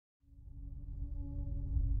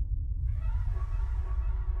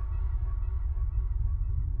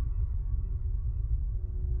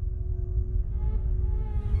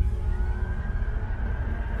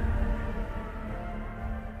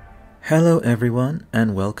Hello everyone,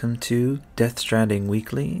 and welcome to Death Stranding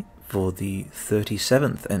Weekly for the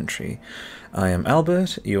 37th entry. I am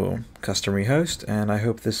Albert, your customary host, and I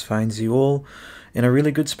hope this finds you all in a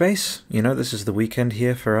really good space. You know, this is the weekend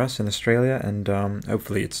here for us in Australia, and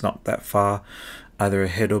hopefully it's not that far either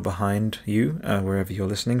ahead or behind you, wherever you're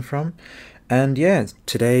listening from. And yeah,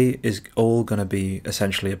 today is all going to be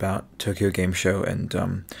essentially about Tokyo Game Show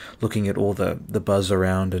and looking at all the buzz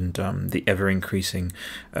around and the ever-increasing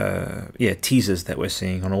teasers that we're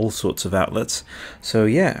seeing on all sorts of outlets. So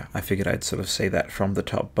yeah, I figured I'd sort of say that from the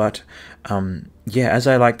top. But as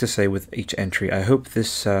I like to say with each entry, I hope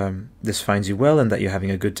this finds you well and that you're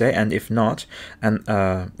having a good day. And if not,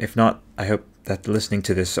 I hope that listening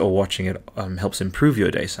to this or watching it helps improve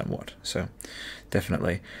your day somewhat. So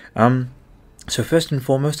definitely. So first and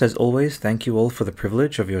foremost, as always, thank you all for the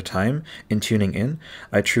privilege of your time in tuning in.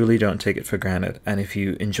 I truly don't take it for granted, and if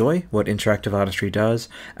you enjoy what interactive artistry does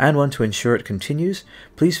and want to ensure it continues,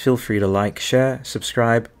 please feel free to like, share,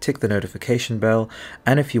 subscribe, tick the notification bell,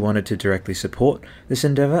 and if you wanted to directly support this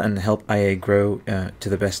endeavor and help IA grow to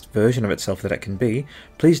the best version of itself that it can be,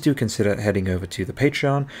 please do consider heading over to the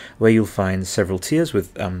Patreon, where you'll find several tiers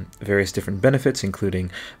with various different benefits,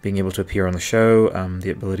 including being able to appear on the show,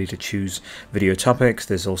 the ability to choose video topics.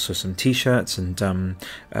 There's also some t-shirts and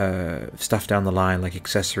stuff down the line like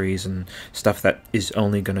accessories and stuff that is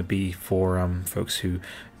only going to be for folks who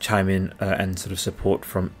chime in and sort of support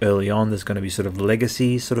from early on. There's going to be sort of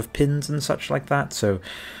legacy sort of pins and such like that, so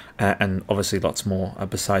and obviously lots more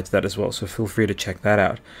besides that as well, so feel free to check that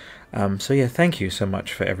out. So yeah, thank you so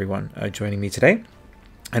much for everyone joining me today,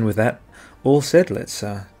 and with that all said, let's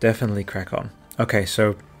definitely crack on. Okay,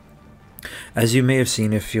 so as you may have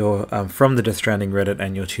seen if you're from the Death Stranding Reddit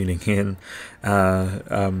and you're tuning in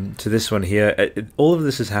to this one here, all of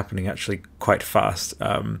this is happening actually quite fast,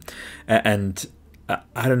 and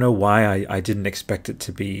I don't know why I didn't expect it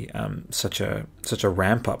to be such a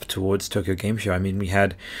ramp up towards Tokyo Game Show. I mean, we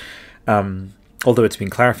had, although it's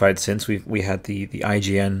been clarified since, we had the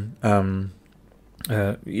IGN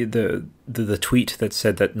the tweet that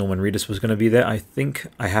said that Norman Reedus was going to be there. I think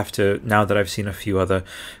I have to, now that I've seen a few other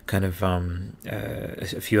kind of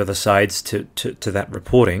a few other sides to that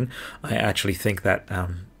reporting, I actually think that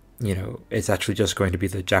it's actually just going to be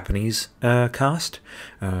the Japanese cast,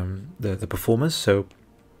 the performers. So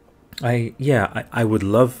I would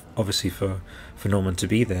love obviously for Norman to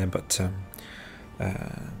be there, but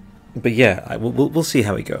yeah, we'll see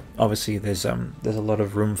how we go. Obviously there's a lot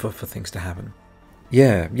of room for things to happen.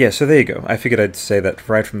 Yeah. So there you go. I figured I'd say that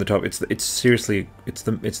right from the top. It's seriously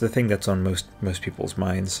the thing that's on most people's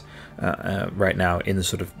minds right now in the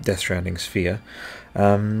sort of Death Stranding sphere.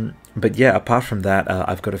 But yeah, apart from that,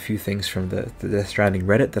 I've got a few things from the Death Stranding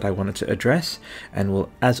Reddit that I wanted to address, and will,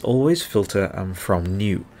 as always, filter from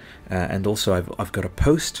new. And also, I've got a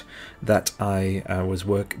post that I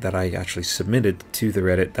actually submitted to the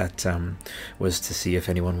Reddit that was to see if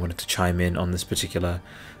anyone wanted to chime in on this particular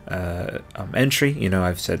entry. You know,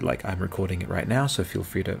 I've said like I'm recording it right now, so feel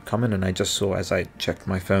free to comment. And I just saw, as I checked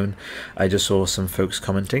my phone, I just saw some folks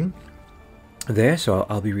commenting there, so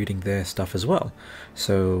I'll be reading their stuff as well.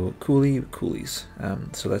 So coolies.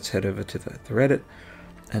 So let's head over to the Reddit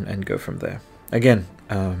and go from there. Again,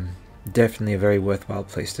 definitely a very worthwhile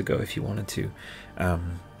place to go if you wanted to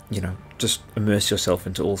just immerse yourself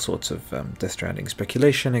into all sorts of Death Stranding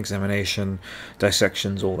speculation, examination,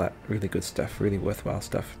 dissections, all that really good stuff, really worthwhile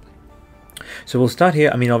stuff. So we'll start here.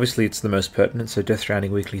 I mean, obviously it's the most pertinent, so Death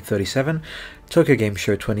Stranding Weekly 37, Tokyo Game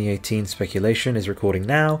Show 2018 speculation is recording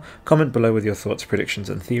now. Comment below with your thoughts, predictions,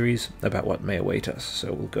 and theories about what may await us.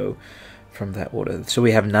 So we'll go from that order. So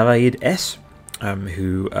we have Navaid S,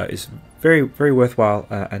 who is very, very worthwhile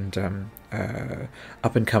and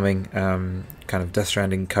up-and-coming kind of Death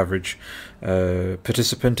Stranding coverage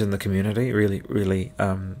participant in the community.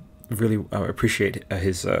 Really appreciate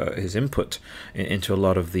his input into a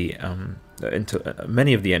lot of the into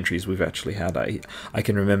many of the entries we've actually had. I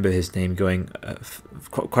can remember his name going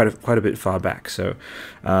quite a bit far back. So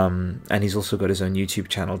and he's also got his own YouTube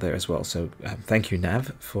channel there as well. So thank you,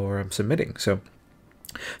 Nav, for submitting. So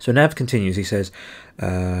Nav continues. He says,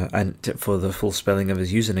 and for the full spelling of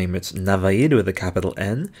his username, it's Navaid with a capital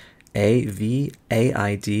N, AVAID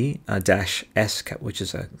dash S, which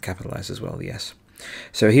is a capitalized as well, the S.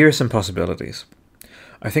 So here are some possibilities.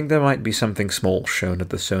 I think there might be something small shown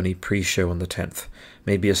at the Sony pre-show on the 10th.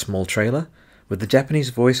 Maybe a small trailer? With the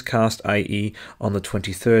Japanese voice cast, i.e. on the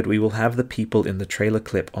 23rd, we will have the people in the trailer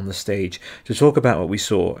clip on the stage to talk about what we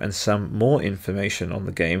saw and some more information on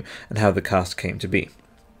the game and how the cast came to be.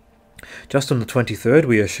 Just on the 23rd,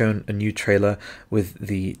 we are shown a new trailer with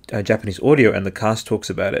the Japanese audio, and the cast talks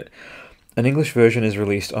about it. An English version is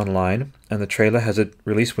released online, and the trailer has a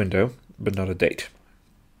release window, but not a date.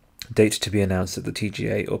 Date to be announced at the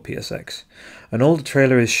TGA or PSX. An older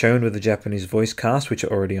trailer is shown with the Japanese voice cast, which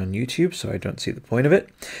are already on YouTube, so I don't see the point of it.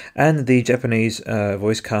 And the Japanese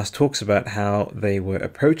voice cast talks about how they were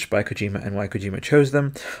approached by Kojima and why Kojima chose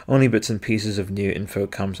them. Only bits and pieces of new info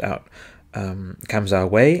comes our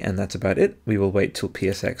way, and that's about it. We will wait till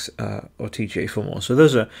PSX or TGA for more. So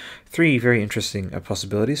those are three very interesting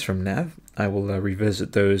possibilities from Nav. I will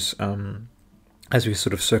revisit those as we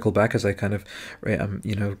sort of circle back, as I kind of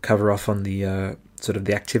cover off on the sort of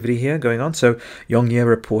the activity here going on. So Yongye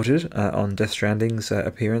reported on Death Stranding's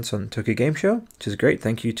appearance on Tokyo Game Show, which is great.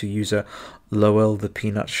 Thank you to user Lowell the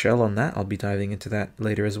Peanut Shell on that. I'll be diving into that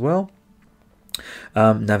later as well.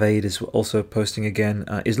 Navaid is also posting again,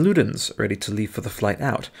 is Ludens ready to leave for the flight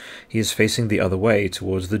out? He is facing the other way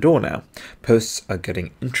towards the door now. Posts are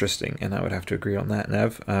getting interesting, and I would have to agree on that,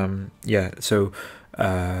 Nav. So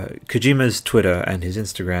Kojima's Twitter and his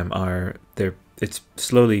Instagram they're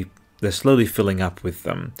slowly filling up with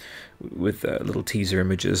little teaser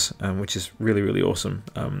images, which is really, really awesome,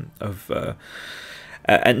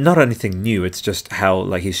 and not anything new. It's just how,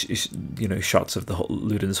 like, his shots of the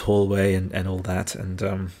Ludens hallway and all that, and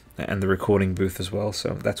the recording booth as well.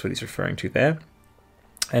 So that's what he's referring to there.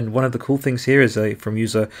 And one of the cool things here is from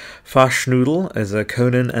user Farschnoodle as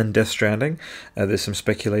Conan and Death Stranding. There's some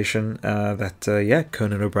speculation that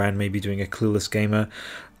Conan O'Brien may be doing a Clueless Gamer.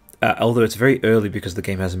 Although it's very early because the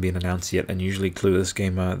game hasn't been announced yet, and usually Clueless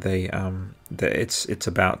Gamer it's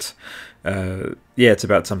about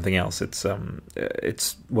something else. It's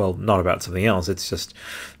not about something else. It's just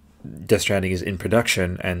Death Stranding is in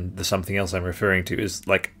production, and the something else I'm referring to is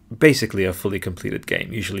like basically a fully completed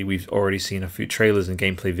game. Usually we've already seen a few trailers and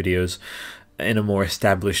gameplay videos in a more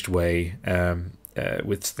established way,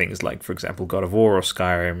 with things like, for example, God of War or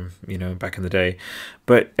Skyrim, back in the day.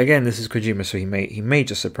 But again, this is Kojima, so he may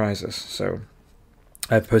just surprise us. So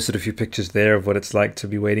I've posted a few pictures there of what it's like to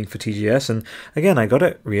be waiting for TGS, and again, I got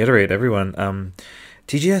to reiterate, everyone,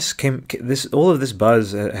 TGS all of this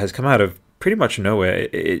buzz has come out of pretty much nowhere.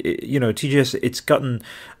 TGS, it's gotten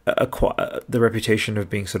the reputation of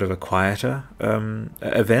being sort of a quieter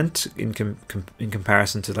event in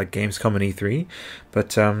comparison to like Gamescom and E3,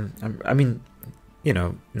 but I mean,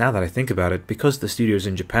 now that I think about it, because the studio's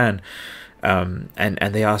in Japan,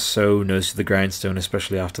 and they are so nose to the grindstone,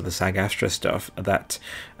 especially after the SAG-AFTRA stuff, that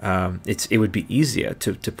it would be easier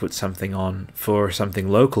to put something on for something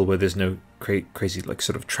local where there's no crazy like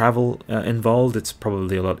sort of travel involved. It's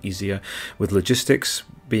probably a lot easier with logistics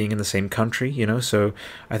being in the same country, so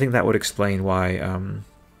I think that would explain why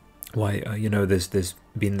there's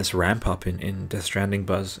been this ramp up in Death Stranding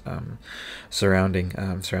buzz surrounding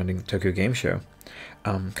the Tokyo Game Show.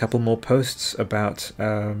 Couple more posts about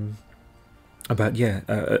Conan's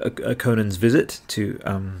visit to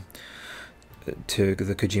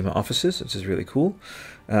the Kojima offices, which is really cool,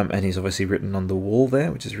 and he's obviously written on the wall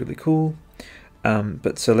there, which is really cool.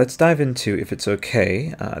 But so let's dive into, if it's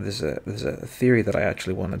okay, there's a theory that I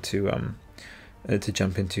actually wanted to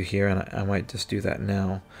jump into here, and I might just do that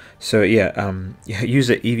now. So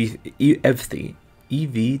user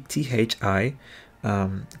EVTHI,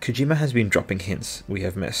 Kojima has been dropping hints we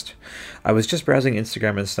have missed. I was just browsing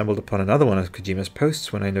Instagram and stumbled upon another one of Kojima's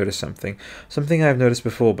posts when I noticed something I have noticed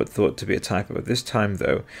before but thought to be a typo. But this time,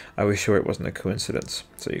 though, I was sure it wasn't a coincidence.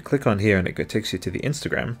 So you click on here and it takes you to the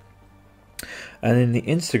Instagram. And in the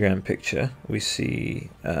Instagram picture, we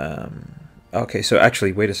see... Okay, so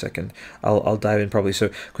actually, wait a second. I'll dive in probably. So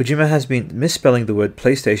Kojima has been misspelling the word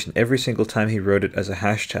PlayStation every single time he wrote it as a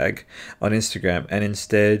hashtag on Instagram, and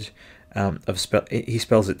instead he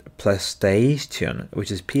spells it PlayStation,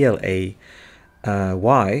 which is PlayStation.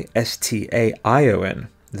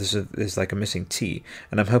 There's like a missing T,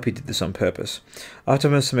 and I'm hoping he did this on purpose.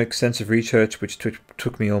 After some extensive research, which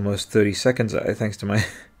took me almost 30 seconds, thanks to my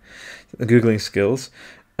Googling skills,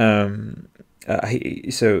 so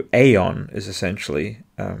Aeon is essentially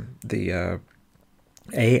the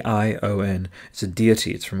AION. It's a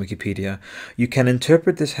deity. It's from Wikipedia. You can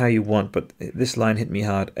interpret this how you want, but this line hit me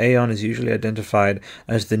hard. Aeon is usually identified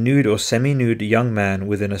as the nude or semi-nude young man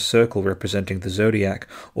within a circle representing the zodiac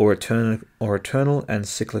or eternal and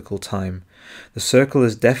cyclical time. The circle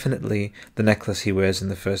is definitely the necklace he wears in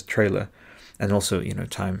the first trailer, and also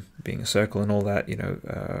time being a circle and all that.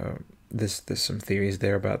 There's some theories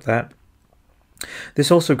there about that. This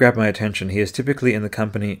also grabbed my attention. He is typically in the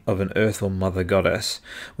company of an earth or mother goddess.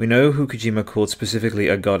 We know who Kojima called specifically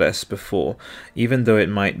a goddess before, even though it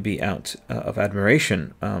might be out of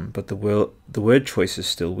admiration, but the word choice is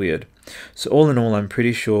still weird. So all in all, I'm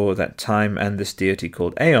pretty sure that time and this deity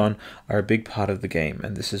called Aeon are a big part of the game,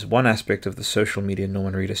 and this is one aspect of the social media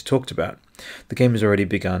Norman Reedus talked about. The game has already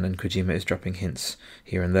begun, and Kojima is dropping hints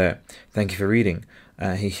here and there. Thank you for reading.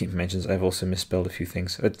 He mentions I've also misspelled a few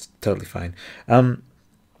things. It's totally fine.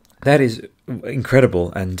 That is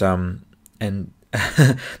incredible, and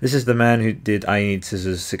this is the man who did I Need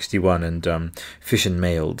Scissors 61 and Fish and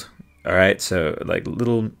Mailed. All right, so like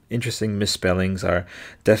little interesting misspellings are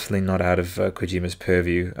definitely not out of Kojima's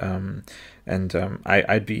purview.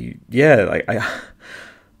 I'd be like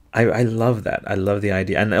I love that. I love the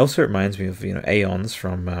idea, and it also reminds me of Aeons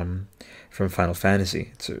from Final Fantasy.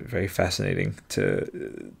 It's very fascinating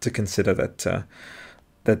to consider that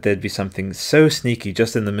that there'd be something so sneaky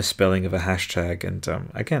just in the misspelling of a hashtag. And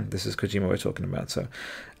again, this is Kojima we're talking about. So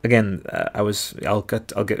again, I'll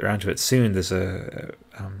get around to it soon. There's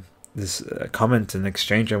this comment and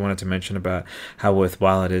exchange I wanted to mention about how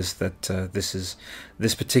worthwhile it is that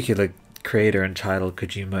this particular creator entitled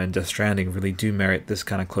Kojima and Death Stranding really do merit this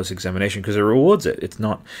kind of close examination, because it rewards it. It's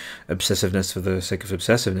not obsessiveness for the sake of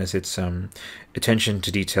obsessiveness. It's attention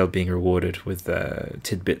to detail being rewarded with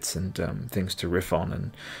tidbits and things to riff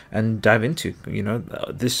on and dive into.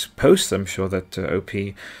 This post, I'm sure that OP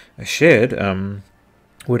shared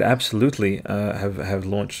would absolutely have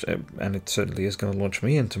launched, and it certainly is going to launch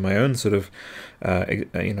me into my own sort of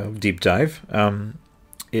deep dive.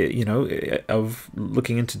 Of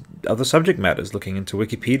looking into other subject matters, looking into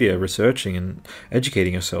Wikipedia, researching and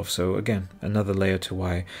educating yourself. So again, another layer to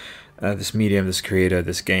why this medium, this creator,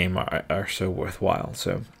 this game are so worthwhile.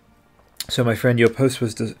 So my friend, your post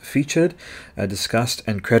was featured, discussed,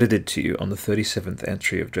 and credited to you on the 37th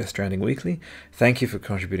entry of Death Stranding Weekly. Thank you for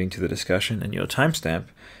contributing to the discussion, and your timestamp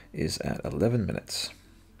is at 11 minutes.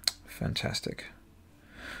 Fantastic.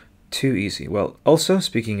 Too easy. Well, also,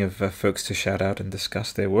 speaking of folks to shout out and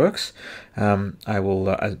discuss their works, I will,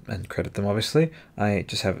 and credit them obviously, I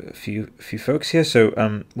just have a few folks here.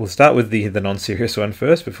 So we'll start with the non-serious one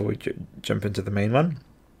first before we jump into the main one.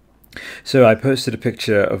 So I posted a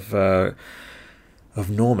picture of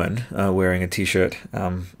Norman wearing a t-shirt,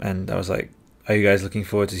 and I was like, are you guys looking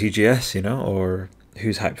forward to TGS, or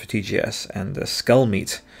who's hyped for TGS? And Skull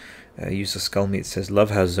Meat, user Skull Meat says,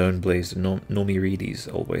 love how zone blazed Normie Reedies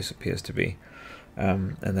always appears to be.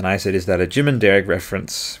 And then I said, is that a Jim and Derek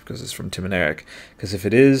reference? Because it's from Tim and Eric. Because if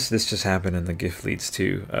it is, this just happened, and the GIF leads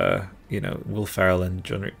to, Will Ferrell and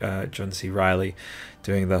John C. Reilly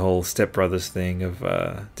doing the whole Step Brothers thing of,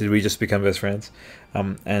 did we just become best friends?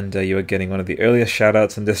 And you are getting one of the earliest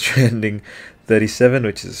shout-outs in Death Stranding 37,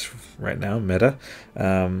 which is right now meta.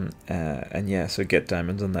 And yeah, so get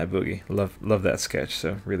diamonds on that boogie. Love that sketch.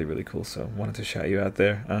 So really, really cool. So wanted to shout you out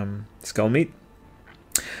there, Skull Meat.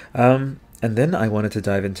 And then I wanted to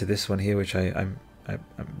dive into this one here, which I'm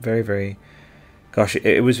very, very, gosh,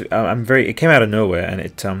 it came out of nowhere, and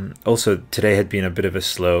it also today had been a bit of a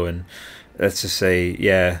slow, and let's just say,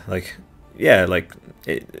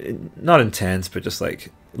 not intense, but just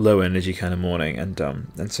like low energy kind of morning,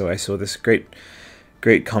 and so I saw this great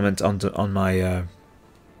comment on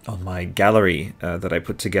my gallery that I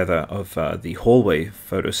put together of the hallway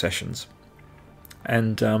photo sessions,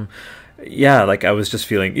 and I was just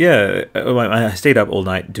feeling, I stayed up all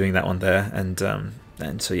night doing that one there,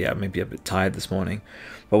 and so maybe a bit tired this morning.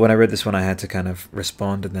 But when I read this one, I had to kind of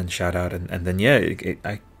respond and then shout out, and then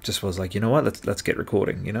I just was like, you know what, let's get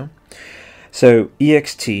recording, So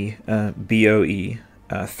EXT BOE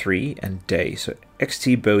 3 and day. So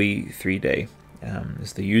XT BOE 3 day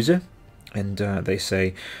is the user, and they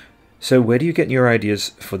say, so where do you get your ideas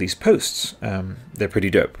for these posts? They're pretty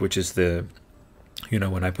dope, which is the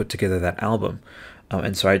when I put together that album.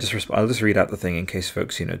 And so I'll just read out the thing in case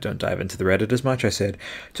folks, don't dive into the Reddit as much. I said,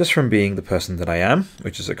 just from being the person that I am,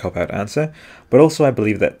 which is a cop-out answer, but also I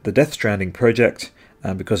believe that the Death Stranding project,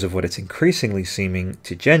 because of what it's increasingly seeming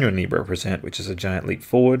to genuinely represent, which is a giant leap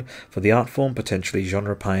forward for the art form, potentially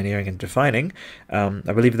genre pioneering and defining,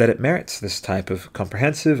 I believe that it merits this type of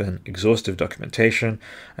comprehensive and exhaustive documentation,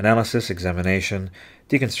 analysis, examination,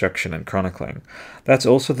 deconstruction, and chronicling. That's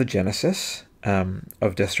also the genesis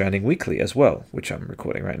of Death Stranding Weekly as well, which I'm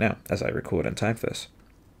recording right now as I record and type this.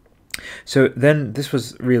 So then this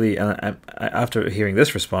was really, after hearing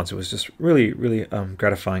this response, it was just really, really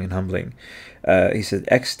gratifying and humbling. He said,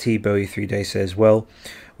 XT Bowie 3 Day says, well,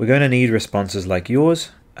 we're going to need responses like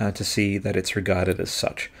yours to see that it's regarded as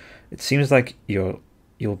such. It seems like you'll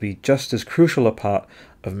be just as crucial a part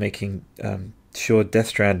of making sure, Death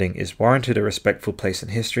Stranding is warranted a respectful place in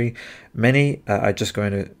history. Many are just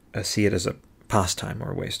going to see it as a pastime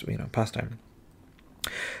or a waste, pastime.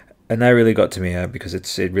 And that really got to me because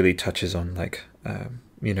it really touches on like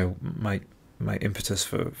my impetus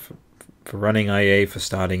for running IA, for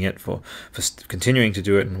starting it, for continuing to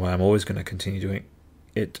do it, and why I'm always going to continue doing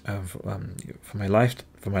it for my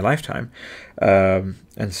lifetime.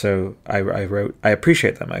 And so I wrote, I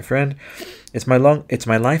appreciate that, my friend. It's my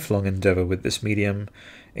lifelong endeavor with this medium,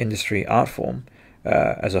 industry, art form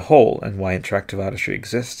as a whole, and why interactive artistry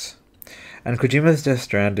exists. And Kojima's Death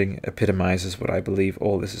Stranding epitomizes what I believe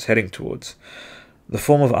all this is heading towards. The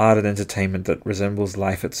form of art and entertainment that resembles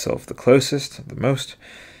life itself the closest, the most,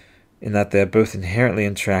 in that they are both inherently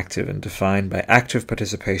interactive and defined by active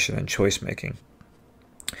participation and choice-making.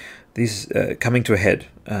 These coming to a head,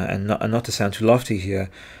 and not to sound too lofty here,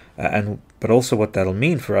 but also what that'll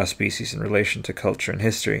mean for our species in relation to culture and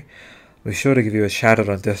history. We're sure to give you a shout-out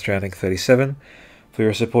on Death Stranding 37, for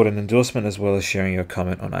your support and endorsement, as well as sharing your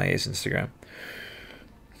comment on IA's Instagram.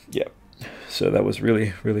 Yeah, so that was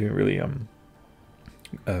really, really, really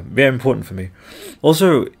very important for me.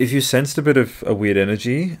 Also, if you sensed a bit of a weird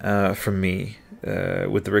energy from me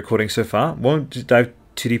with the recording so far, won't dive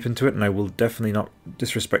too deep into it, and I will definitely not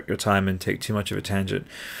disrespect your time and take too much of a tangent.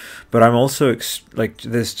 But I'm also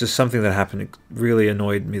there's just something that happened. It really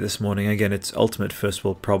annoyed me this morning. Again, it's ultimate first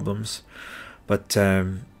world problems, but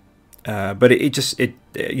it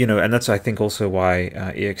and that's I think also why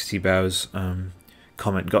EXT Bao's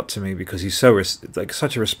comment got to me, because he's so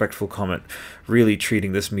such a respectful comment, really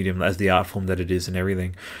treating this medium as the art form that it is and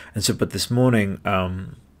everything. And so, but this morning,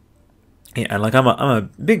 and like I'm a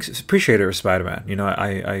big appreciator of Spider-Man.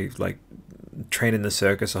 I like trained in the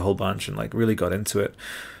circus a whole bunch and like really got into it.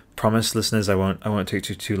 Promise listeners, I won't take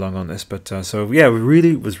too long on this, but so yeah,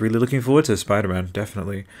 we was really looking forward to Spider-Man,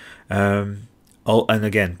 definitely. And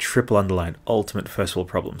again, triple underline, ultimate first world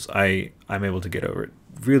problems. I'm able to get over it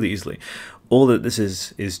really easily. All that this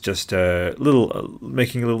is just a little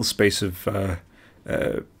making a little space of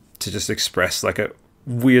to just express like a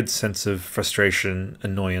weird sense of frustration,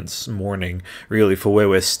 annoyance, mourning, really, for where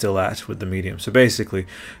we're still at with the medium. So basically,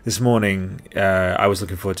 this morning I was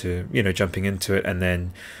looking forward to jumping into it, and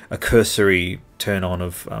then a cursory turn on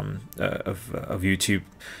of YouTube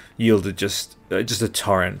yielded just a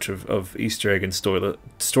torrent of Easter egg and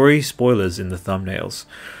story spoilers in the thumbnails.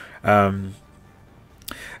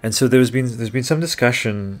 And so there's been some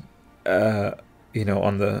discussion, on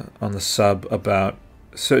the sub about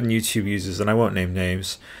certain YouTube users, and I won't name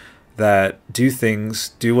names, that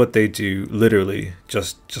do what they do literally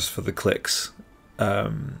just for the clicks,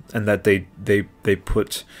 and that they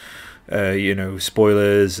put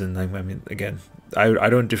spoilers, and I mean, again, I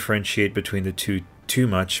don't differentiate between the two too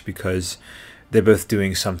much, because they're both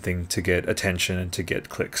doing something to get attention and to get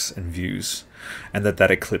clicks and views, and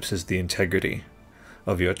that eclipses the integrity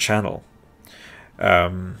of your channel.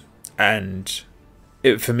 And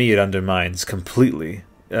for me, it undermines completely,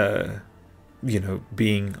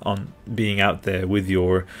 being out there with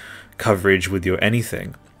your coverage, with your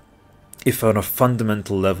anything, if on a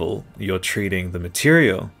fundamental level you're treating the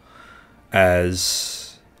material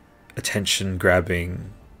as attention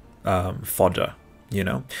grabbing fodder.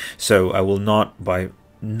 So I will not, by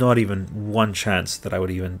not even one chance that I would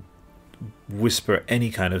even whisper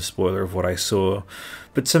any kind of spoiler of what I saw,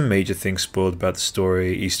 but some major things spoiled about the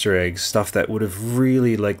story, Easter eggs, stuff that would have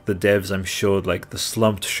really, like the devs, I'm sure, like the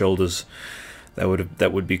slumped shoulders that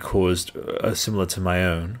would be caused similar to my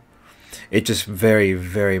own. It just very,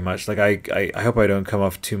 very much, like I hope I don't come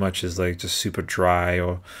off too much as like just super dry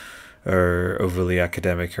or overly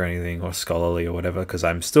academic or anything, or scholarly or whatever, because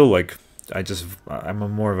I'm still like, I'm a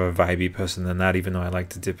more of a vibey person than that, even though I like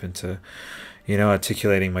to dip into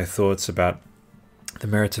articulating my thoughts about the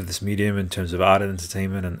merits of this medium in terms of art and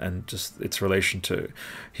entertainment, and just its relation to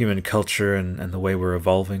human culture and the way we're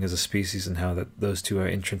evolving as a species, and how those two are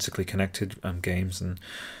intrinsically connected, games and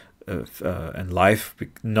life,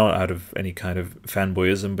 not out of any kind of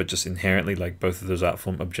fanboyism, but just inherently, like both of those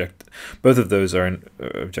both of those are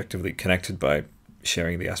objectively connected by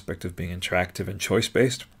sharing the aspect of being interactive and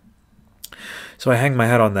choice-based. So I hang my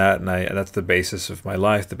hat on that, and that's the basis of my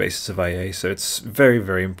life, the basis of IA. So it's very,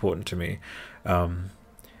 very important to me.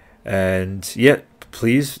 And yet,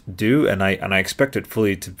 please do, and I expect it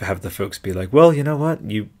fully to have the folks be like, well, you know what,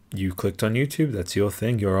 you clicked on YouTube, that's your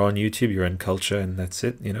thing, you're on YouTube, you're in culture, and that's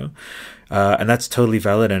it, and that's totally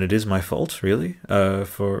valid, and it is my fault, really.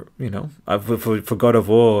 For God of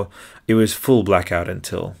War, it was full blackout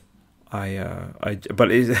until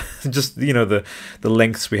but it's just the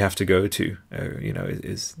lengths we have to go to,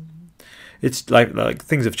 is it's like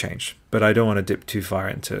things have changed, but I don't want to dip too far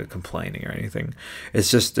into complaining or anything. It's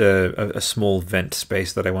just a small vent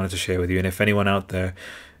space that I wanted to share with you. And if anyone out there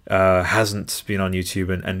hasn't been on YouTube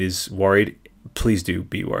and is worried, please do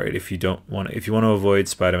be worried. If you want to avoid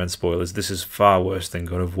Spider-Man spoilers, this is far worse than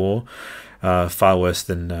God of War, far worse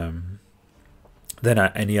than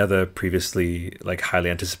any other previously like highly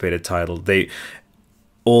anticipated title.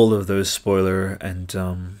 All of those spoiler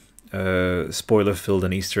filled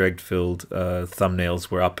and Easter egg filled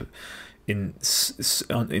thumbnails were up in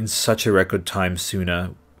such a record time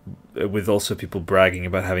sooner, with also people bragging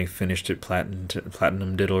about having finished it,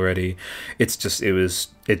 platinum did already.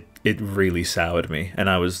 It really soured me, and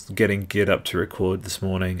I was getting geared up to record this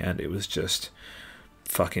morning, and it was just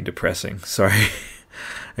fucking depressing. Sorry.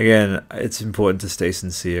 Again, it's important to stay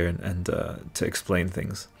sincere and to explain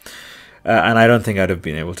things. And I don't think I'd have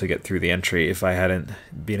been able to get through the entry if I hadn't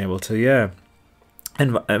been able to,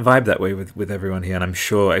 and vibe that way with everyone here. And I'm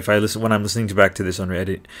sure when I'm listening back to this in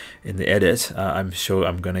the edit, I'm sure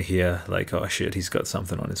I'm gonna hear like, oh shit, he's got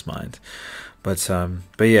something on his mind. But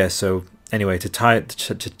yeah. So anyway, to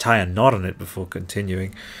tie a knot on it before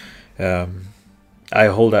continuing, I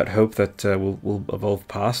hold out hope that we'll evolve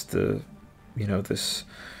past this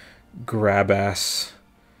grab ass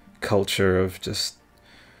culture of just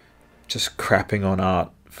crapping on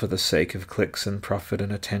art for the sake of clicks and profit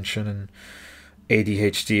and attention, and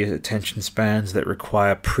ADHD attention spans that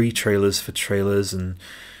require pre-trailers for trailers and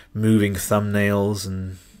moving thumbnails,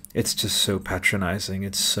 and it's just so patronizing.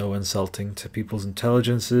 It's so insulting to people's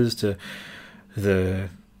intelligences, to the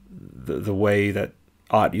way that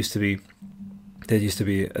art used to be. There used to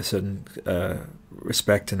be a certain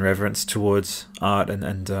respect and reverence towards art, and I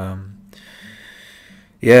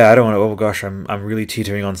don't want to. Oh gosh, I'm really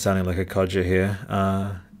teetering on sounding like a codger here.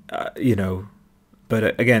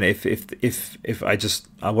 But again, if I just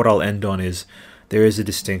what I'll end on is there is a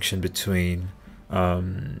distinction between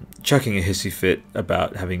chucking a hissy fit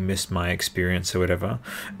about having missed my experience or whatever,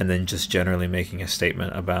 and then just generally making a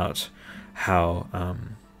statement about how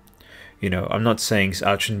I'm not saying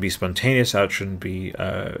art shouldn't be spontaneous, art shouldn't be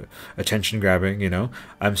attention grabbing.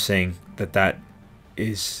 I'm saying that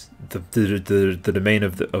is the domain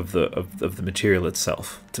of the material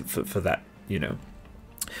itself for that.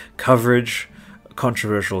 Coverage,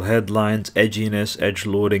 controversial headlines, edginess,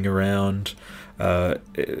 edgelording around,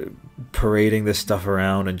 parading this stuff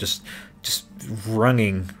around, and just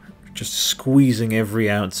squeezing every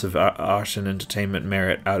ounce of art and entertainment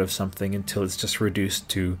merit out of something until it's just reduced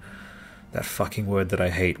to that fucking word that I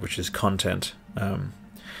hate, which is content.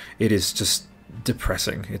 It is just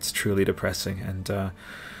depressing. It's truly depressing, and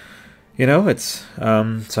it's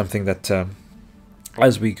something that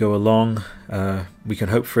as we go along, we can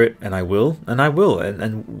hope for it, and I will,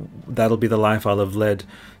 and that'll be the life I'll have led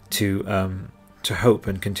to hope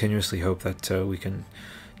and continuously hope that we can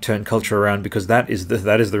turn culture around, because that is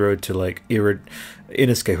the road to like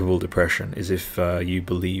inescapable depression. Is if you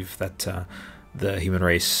believe that the human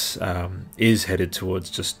race is headed towards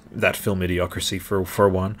just that film mediocrity, for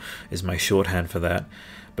one, is my shorthand for that,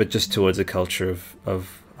 but just towards a culture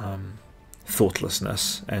of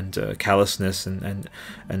thoughtlessness and callousness and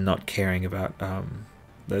not caring about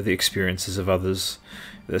the experiences of others,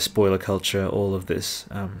 the spoiler culture, all of this.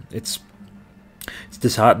 It's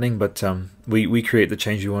disheartening, but we create the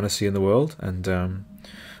change we want to see in the world, and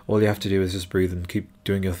all you have to do is just breathe and keep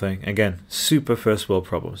doing your thing. Again, super first world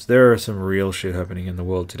problems. There are some real shit happening in the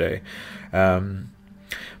world today.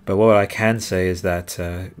 But what I can say is that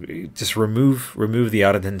just remove the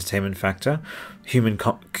art and entertainment factor.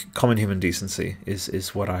 Common human decency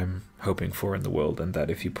is what I'm hoping for in the world, and that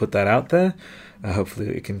if you put that out there, hopefully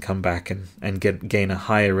it can come back and gain a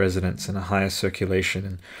higher resonance and a higher circulation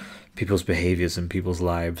in people's behaviors and people's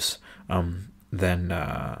lives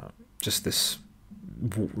than just this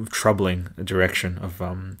troubling direction of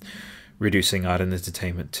reducing art and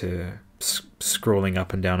entertainment to scrolling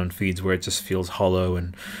up and down on feeds where it just feels hollow,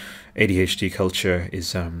 and ADHD culture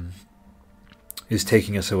is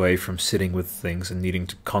taking us away from sitting with things and needing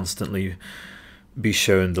to constantly be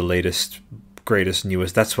shown the latest, greatest,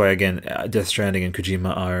 newest. That's why, again, Death Stranding and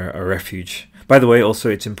Kojima are a refuge. By the way, also,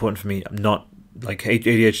 it's important for me, not like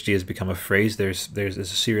ADHD has become a phrase. There's a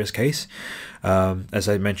serious case, as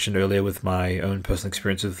I mentioned earlier, with my own personal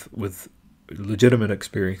experience with legitimate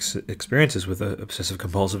experiences with obsessive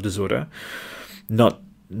compulsive disorder. Not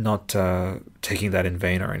taking that in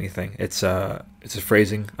vain or anything. It's a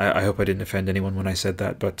phrasing. I hope I didn't offend anyone when I said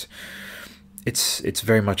that, but it's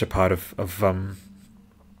very much a part of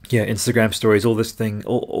Instagram stories, all this thing,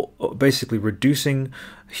 all basically reducing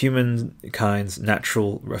humankind's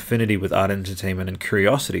natural affinity with art and entertainment and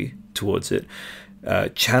curiosity towards it,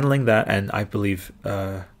 channeling that, and I believe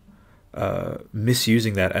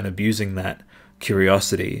misusing that and abusing that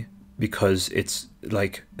curiosity, because it's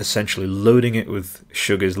like essentially loading it with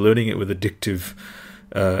sugars, loading it with addictive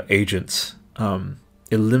agents,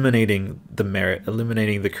 eliminating the merit,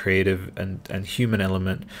 eliminating the creative and human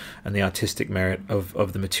element and the artistic merit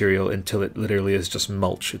of the material, until it literally is just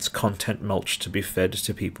mulch. It's content mulch to be fed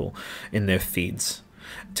to people in their feeds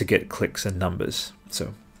to get clicks and numbers.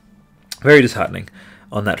 So very disheartening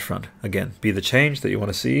on that front. Again, be the change that you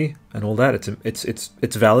want to see and all that.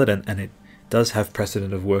 It's valid, and it does have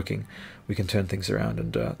precedent of working. We can turn things around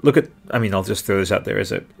and look at, I mean, I'll just throw this out there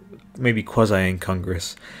as a maybe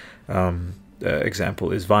quasi-incongruous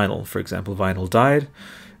example is vinyl. For example, vinyl died,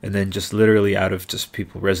 and then just literally out of just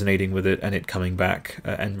people resonating with it and it coming back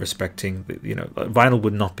and respecting, vinyl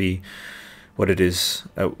would not be what it is,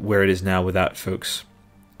 where it is now, without folks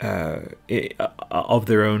of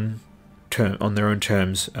their own on their own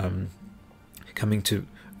terms, coming to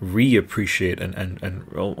reappreciate and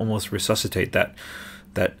almost resuscitate that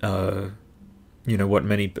what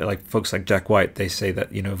many, like folks like Jack White, they say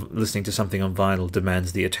that listening to something on vinyl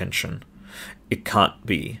demands the attention. It can't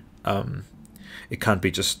be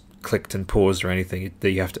just clicked and paused or anything.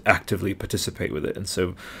 You have to actively participate with it. And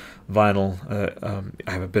so vinyl,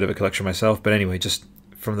 I have a bit of a collection myself, but anyway, just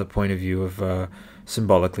from the point of view of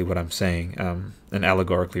symbolically what I'm saying, and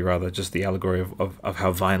allegorically rather, just the allegory of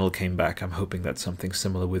how vinyl came back, I'm hoping that's something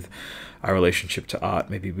similar with our relationship to art.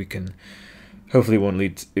 Maybe we can, hopefully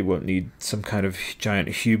it won't need some kind of giant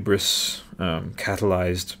hubris,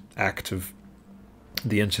 catalyzed act of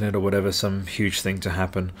the internet or whatever, some huge thing to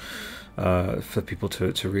happen for people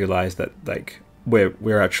to realize that, like,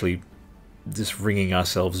 we're actually just wringing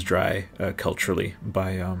ourselves dry culturally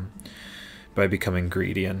by becoming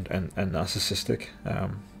greedy and narcissistic.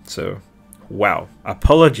 So wow,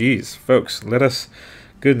 apologies folks,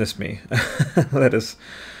 goodness me, let us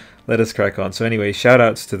crack on. So anyway, shout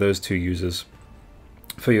outs to those two users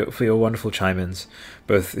for your wonderful chime-ins,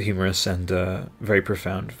 both humorous and very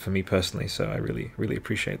profound for me personally. So I really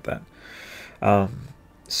appreciate that.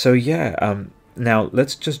 So yeah, now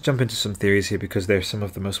let's just jump into some theories here, because they're some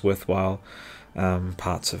of the most worthwhile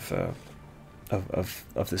parts of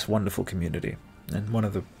this wonderful community, and one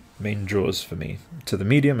of the main draws for me to the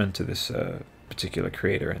medium and to this particular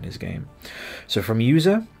creator and his game. So from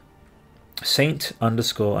user Saint___Jube,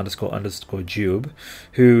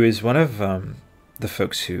 who is one of the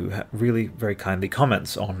folks who really very kindly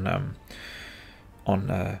comments on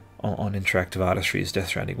Interactive Artistry's Death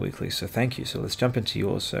Stranding Weekly. So thank you. So let's jump into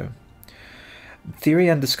yours. So theory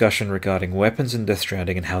and discussion regarding weapons in Death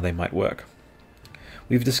Stranding and how they might work.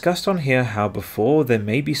 We've discussed on here how before there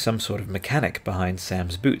may be some sort of mechanic behind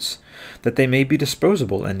Sam's boots, that they may be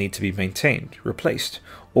disposable and need to be maintained, replaced,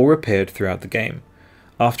 or repaired throughout the game.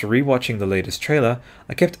 After rewatching the latest trailer,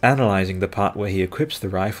 I kept analyzing the part where he equips the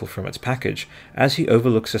rifle from its package as he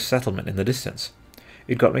overlooks a settlement in the distance.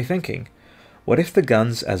 It got me thinking, what if the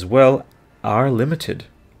guns as well are limited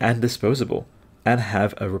and disposable, and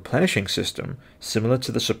have a replenishing system similar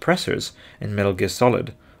to the suppressors in Metal Gear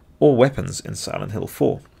Solid, or weapons in Silent Hill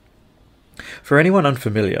 4. For anyone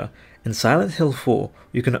unfamiliar, in Silent Hill 4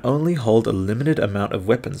 you can only hold a limited amount of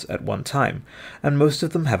weapons at one time, and most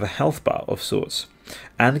of them have a health bar of sorts,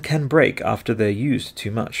 and can break after they're used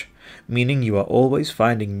too much, meaning you are always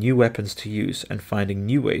finding new weapons to use and finding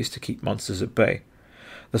new ways to keep monsters at bay.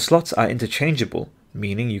 The slots are interchangeable,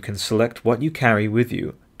 meaning you can select what you carry with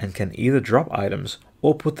you and can either drop items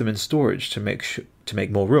or put them in storage to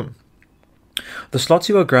make more room. The slots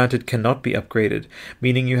you are granted cannot be upgraded,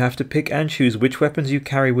 meaning you have to pick and choose which weapons you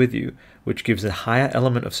carry with you, which gives a higher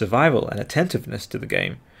element of survival and attentiveness to the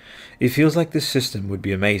game. It feels like this system would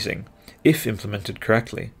be amazing, if implemented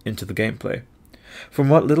correctly, into the gameplay. From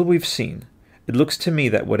what little we've seen, it looks to me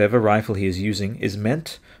that whatever rifle he is using is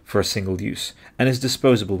meant for a single use, and is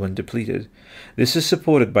disposable when depleted. This is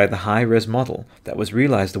supported by the high-res model that was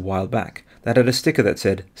realized a while back, that had a sticker that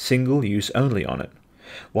said, "Single Use Only" on it.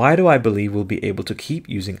 Why do I believe we'll be able to keep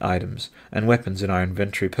using items and weapons in our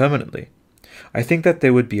inventory permanently? I think that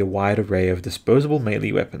there would be a wide array of disposable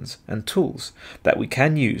melee weapons and tools that we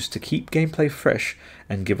can use to keep gameplay fresh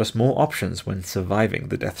and give us more options when surviving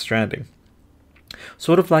the Death Stranding.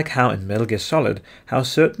 Sort of like how in Metal Gear Solid, how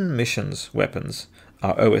certain missions' weapons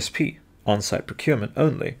are OSP, on-site procurement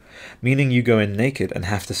only, meaning you go in naked and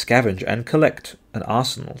have to scavenge and collect an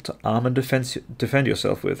arsenal to arm and defend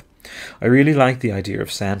yourself with. I really like the idea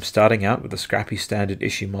of Sam starting out with a scrappy standard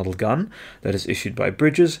issue model gun that is issued by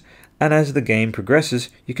Bridges, and as the game progresses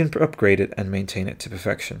you can upgrade it and maintain it to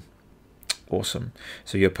perfection. awesome.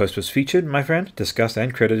 So your post was featured, my friend, discussed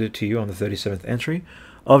and credited to you on the 37th entry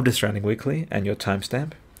of Death Stranding Weekly, and your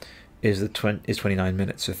timestamp is 29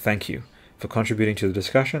 minutes. So thank you for contributing to the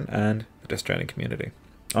discussion and the Death Stranding community.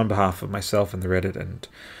 On behalf of myself and the Reddit and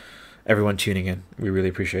everyone tuning in, we really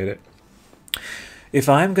appreciate it. If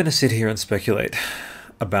I'm going to sit here and speculate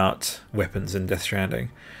about weapons in Death Stranding,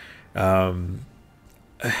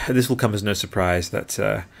 this will come as no surprise that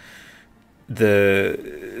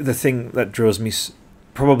the thing that draws me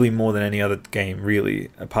probably more than any other game, really,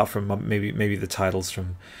 apart from maybe the titles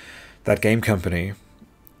from that game company,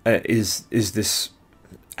 is this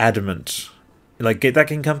adamant, like that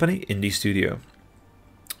game company, indie studio,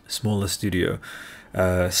 smaller studio,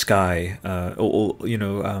 Sky, or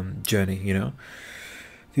Journey,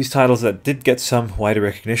 these titles that did get some wider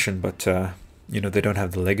recognition, but they don't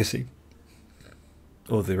have the legacy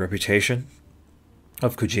or the reputation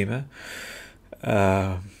of Kojima,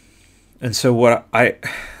 and so what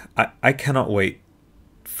I cannot wait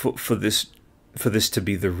for this to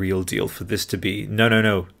be the real deal, for this to be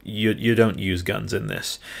no, you don't use guns in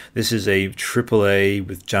this. This is a AAA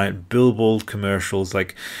with giant billboard commercials,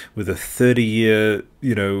 like with a 30-year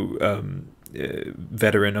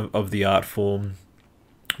veteran of the art form,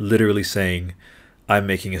 literally saying, I'm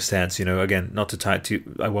making a stance. Again, not to tie it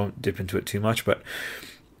to, I won't dip into it too much, but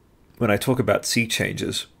when I talk about sea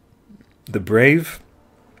changes, the brave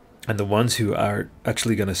and the ones who are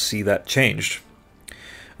actually going to see that changed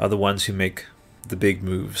are the ones who make the big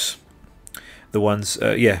moves, the ones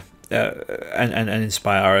and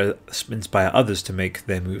inspire others to make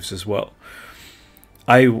their moves as well.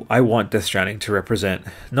 I want Death Stranding to represent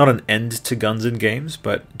not an end to guns in games,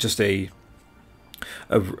 but just a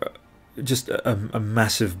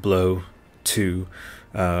massive blow to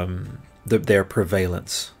their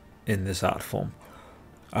prevalence in this art form.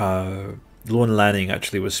 Lorne Lanning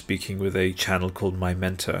actually was speaking with a channel called My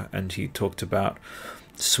Mentor, and he talked about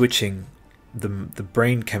switching the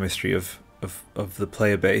brain chemistry of the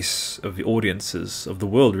player base, of the audiences, of the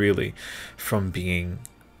world, really, from being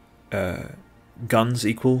guns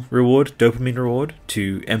equal reward, dopamine reward,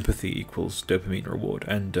 to empathy equals dopamine reward.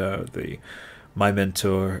 And the My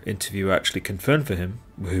Mentor interview actually confirmed for him,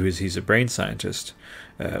 he's a brain scientist,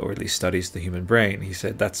 or at least studies the human brain. He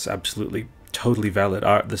said that's absolutely totally valid.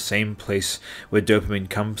 The same place where dopamine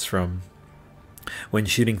comes from when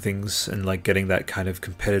shooting things and like getting that kind of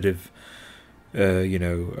competitive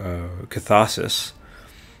catharsis,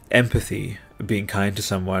 empathy, being kind to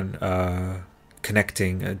someone,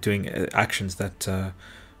 connecting, doing actions that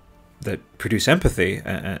produce empathy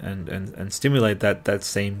and stimulate that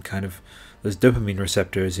same kind of those dopamine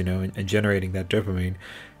receptors, and generating that dopamine.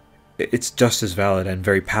 It's just as valid and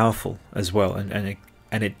very powerful as well, and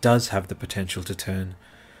it does have the potential to turn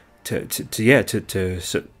to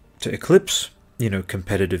eclipse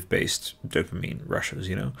competitive based dopamine rushes.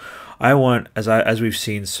 I want, as we've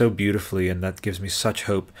seen so beautifully, and that gives me such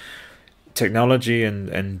hope, technology and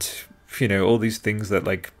all these things that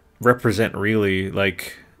like represent really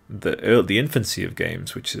like the infancy of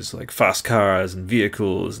games, which is like fast cars and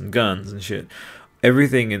vehicles and guns and shit.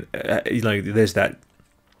 Everything there's that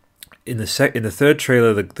in the third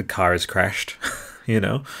trailer, the car is crashed,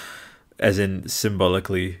 as in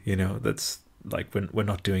symbolically, that's like we're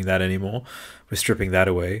not doing that anymore. We're stripping that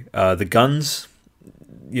away. The guns,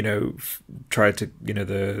 tried to,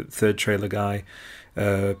 the third trailer guy,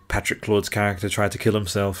 Patrick Claude's character tried to kill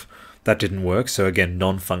himself. That didn't work. So again,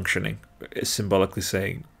 non-functioning, symbolically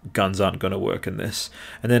saying guns aren't going to work in this.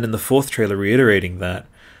 And then in the fourth trailer, reiterating that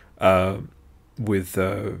with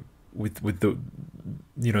the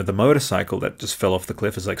the motorcycle that just fell off the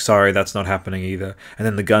cliff is like, sorry, that's not happening either. And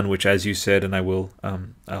then the gun, which, as you said, and I'll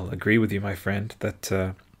agree with you, my friend, that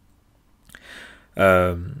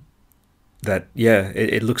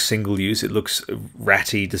it looks single use, it looks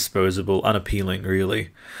ratty, disposable, unappealing, really.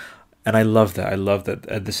 And I love that. I love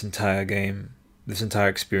that this entire game, this entire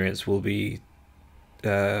experience will be,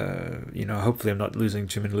 hopefully I'm not losing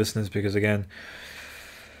too many listeners, because again,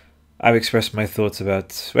 I've expressed my thoughts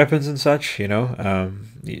about weapons and such,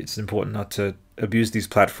 it's important not to abuse these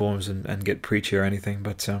platforms and get preachy or anything,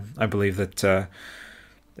 but I believe that,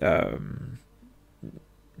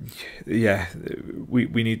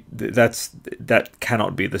 we need, that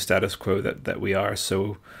cannot be the status quo, that we are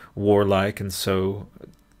so warlike and so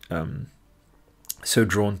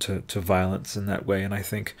drawn to violence in that way. And I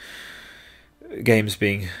think games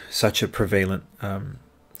being such a prevalent,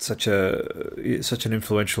 such an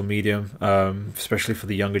influential medium, especially for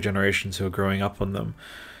the younger generations who are growing up on them,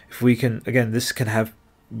 if we can, again, this can have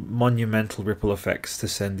monumental ripple effects to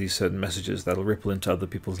send these certain messages that'll ripple into other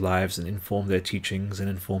people's lives and inform their teachings and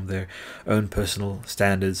inform their own personal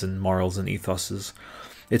standards and morals and ethoses.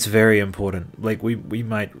 It's very important. Like you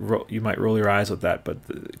might roll your eyes at that, but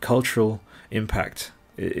the cultural impact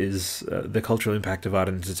is the cultural impact of art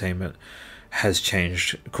and entertainment has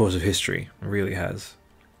changed the course of history. It really has.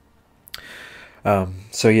 So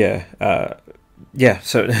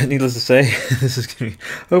needless to say, this is gonna be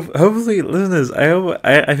hopefully, listeners.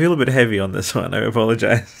 I feel a bit heavy on this one. I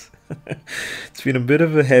apologize. It's been a bit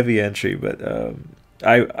of a heavy entry, but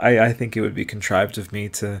I think it would be contrived of me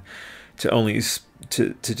to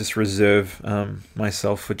just reserve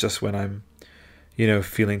myself for just when I'm,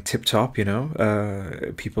 feeling tip top.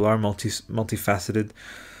 People are multifaceted,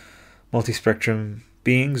 multi-spectrum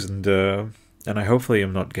beings, and I hopefully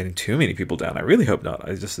am not getting too many people down. I really hope not.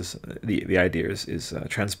 The idea is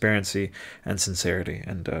transparency and sincerity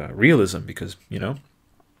and realism, because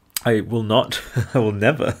I will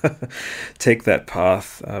never take that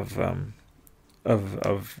path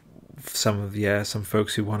of some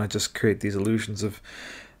folks who want to just create these illusions of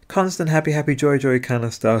constant happy joy kind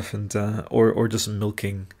of stuff, and or just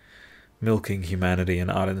milking humanity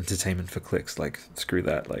and art and entertainment for clicks. Like, screw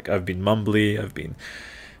that. Like, I've been mumbly, I've been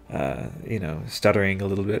stuttering a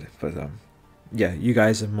little bit, but you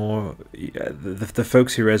guys are more the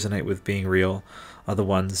folks who resonate with being real are the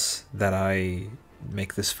ones that I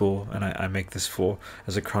make this for, and I make this for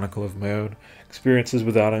as a chronicle of my own experiences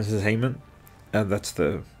with art and entertainment. And that's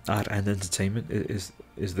the art and entertainment is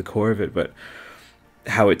the core of it, but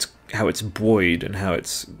how it's buoyed and how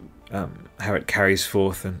it carries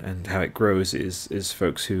forth and how it grows is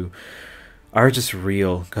folks who are just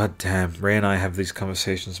real. God damn, Ray and I have these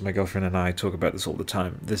conversations. My girlfriend and I talk about this all the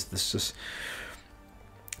time. This just,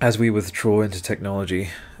 as we withdraw into technology,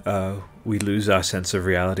 we lose our sense of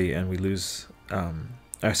reality, and we lose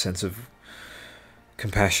our sense of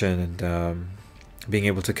compassion and being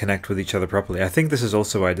able to connect with each other properly. I think this is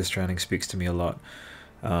also why Death Stranding speaks to me a lot,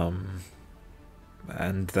 and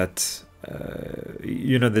that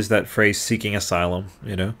there's that phrase, seeking asylum,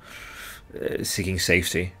 seeking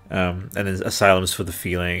safety, and then asylums for the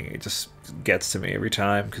feeling. It just gets to me every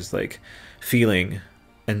time, because like feeling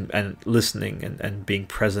and listening and being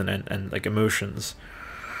present and like emotions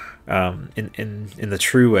in the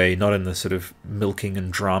true way, not in the sort of milking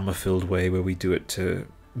and drama filled way where we do it to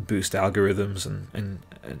boost algorithms and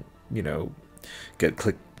get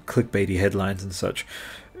clickbaity headlines and such.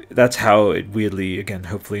 That's how it weirdly, again,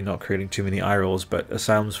 hopefully not creating too many eye rolls, but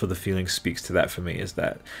Asylums for the Feeling speaks to that for me, is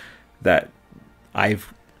that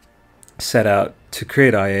I've set out to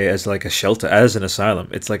create IA as like a shelter, as an asylum.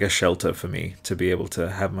 It's like a shelter for me to be able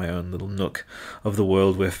to have my own little nook of the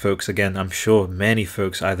world where folks, again, I'm sure many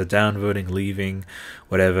folks either downvoting, leaving,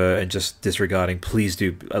 whatever, and just disregarding. Please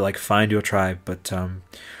do, like, find your tribe, but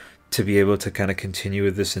to be able to kind of continue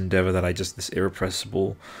with this endeavor that this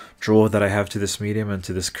irrepressible draw that I have to this medium and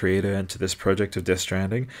to this creator and to this project of Death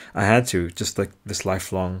Stranding, I had to, just like this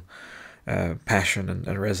lifelong passion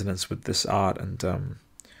and resonance with this art and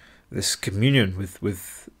this communion with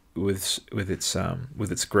its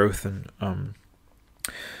growth, and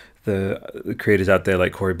the creators out there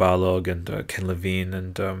like Cory Barlog and Ken Levine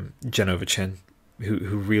and Jenova Chen,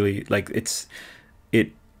 who really, like,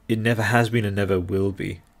 it never has been and never will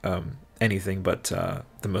be anything but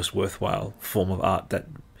the most worthwhile form of art that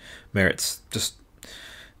merits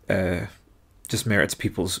merits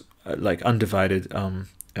people's like undivided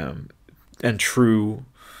and true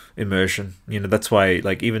immersion. That's why,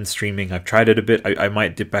 like, even streaming, I've tried it a bit. I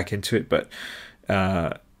might dip back into it, but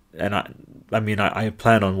and I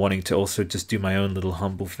plan on wanting to also just do my own little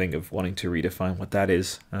humble thing of wanting to redefine what that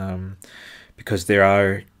is, because there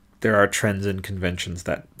are trends and conventions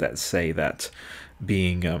that say that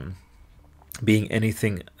being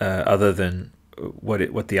anything other than what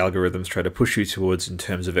the algorithms try to push you towards in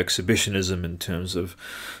terms of exhibitionism, in terms of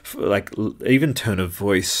like even tone of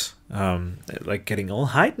voice, like getting all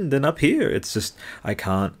heightened and up here, it's just I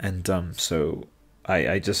can't. And so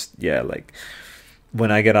I just, like, when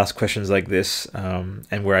I get asked questions like this,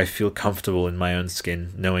 and where I feel comfortable in my own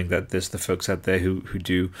skin, knowing that there's the folks out there who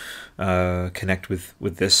do connect with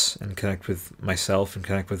this and connect with myself and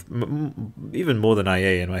connect with even more than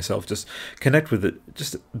IA and myself, just connect with it,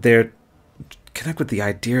 connect with the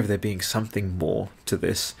idea of there being something more to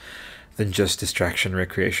this than just distraction,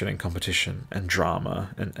 recreation, and competition and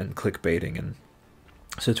drama and clickbaiting. And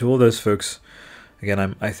so to all those folks,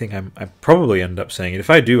 again, I think I probably end up saying it. If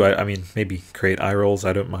I do, I mean, maybe create eye rolls,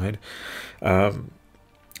 I don't mind.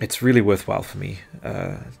 It's really worthwhile for me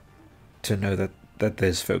to know that that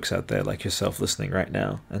there's folks out there like yourself listening right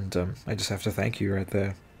now, and I just have to thank you right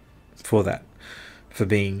there for that, for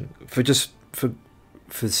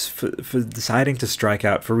deciding to strike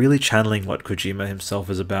out, for really channeling what Kojima himself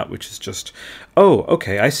is about, which is just, oh,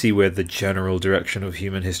 okay, I see where the general direction of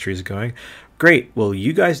human history is going. Great, well,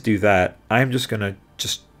 you guys do that. I'm just gonna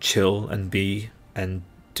just chill and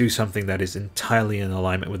do something that is entirely in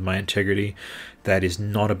alignment with my integrity, that is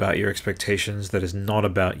not about your expectations, that is not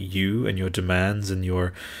about you and your demands and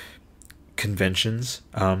your conventions.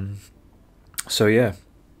 So yeah,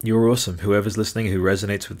 you're awesome. Whoever's listening who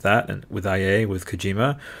resonates with that, and with IA, with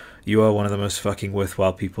Kojima, you are one of the most fucking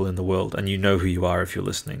worthwhile people in the world, and you know who you are if you're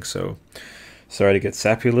listening. So sorry to get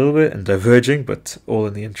sappy a little bit and diverging, but all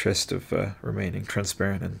in the interest of remaining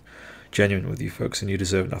transparent and genuine with you folks, and you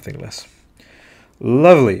deserve nothing less.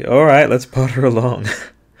 Lovely. All right, let's potter along.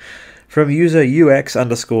 From user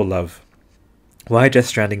UX_love. Why Death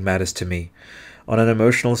Stranding matters to me on an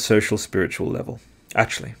emotional, social, spiritual level.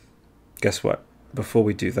 Actually, guess what? Before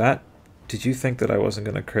we do that, did you think that I wasn't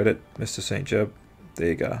going to credit Mr. St. Job? There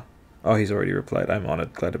you go. Oh, he's already replied. I'm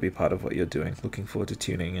honored. Glad to be part of what you're doing. Looking forward to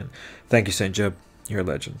tuning in. Thank you, St. Job. You're a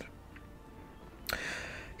legend.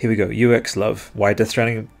 Here we go. UX love. Why Death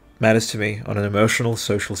Stranding matters to me on an emotional,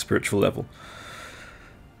 social, spiritual level.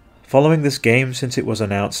 Following this game since it was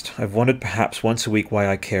announced, I've wondered perhaps once a week why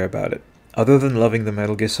I care about it. Other than loving the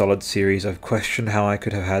Metal Gear Solid series, I've questioned how I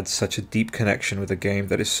could have had such a deep connection with a game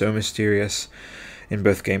that is so mysterious in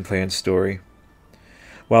both gameplay and story.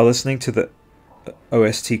 While listening to the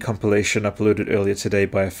OST compilation uploaded earlier today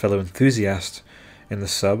by a fellow enthusiast in the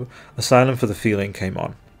sub, Asylum for the Feeling came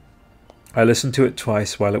on. I listened to it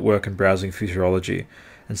twice while at work and browsing Futurology,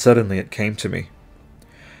 and suddenly it came to me.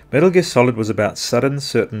 Metal Gear Solid was about sudden,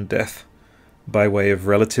 certain death by way of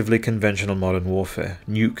relatively conventional modern warfare,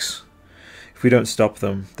 nukes. If we don't stop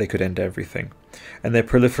them, they could end everything. And their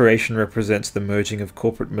proliferation represents the merging of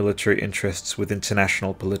corporate military interests with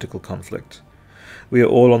international political conflict. We are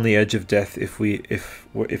all on the edge of death if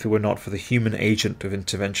it were not for the human agent of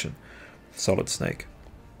intervention, Solid Snake.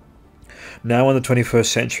 Now in the 21st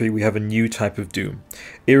century, we have a new type of doom,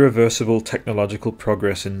 irreversible technological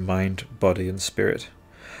progress in mind, body, and spirit.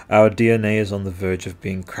 Our DNA is on the verge of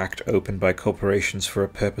being cracked open by corporations for a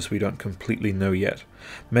purpose we don't completely know yet.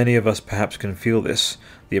 Many of us perhaps can feel this,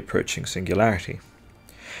 the approaching singularity.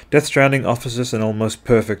 Death Stranding offers us an almost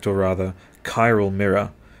perfect, or rather, chiral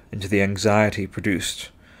mirror into the anxiety produced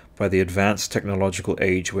by the advanced technological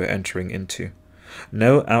age we're entering into.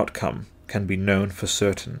 No outcome can be known for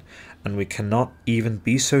certain, and we cannot even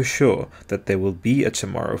be so sure that there will be a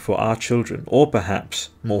tomorrow for our children, or perhaps,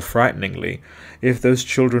 more frighteningly, if those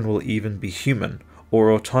children will even be human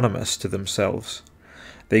or autonomous to themselves.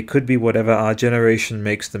 They could be whatever our generation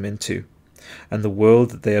makes them into, and the world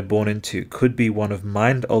that they are born into could be one of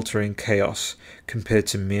mind-altering chaos compared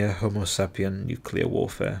to mere Homo sapien nuclear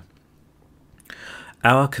warfare.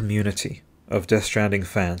 Our community of Death Stranding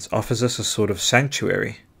fans offers us a sort of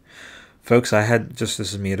sanctuary. Folks, this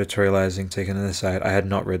is me editorializing, taking an aside, I had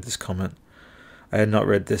not read this comment. I had not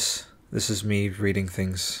read this. This is me reading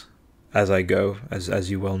things as I go,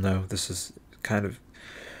 as you well know. This is kind of,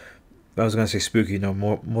 I was going to say spooky, no,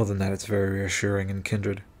 more than that, it's very reassuring and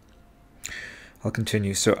kindred. I'll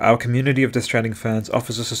continue. So our community of Death Stranding fans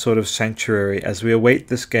offers us a sort of sanctuary as we await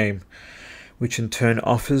this game, which in turn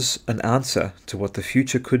offers an answer to what the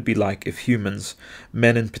future could be like if humans,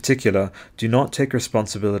 men in particular, do not take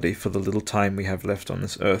responsibility for the little time we have left on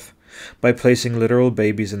this earth. By placing literal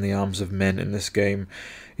babies in the arms of men in this game,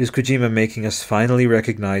 is Kojima making us finally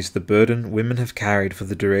recognize the burden women have carried for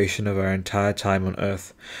the duration of our entire time on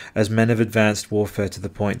Earth, as men have advanced warfare to the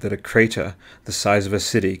point that a crater the size of a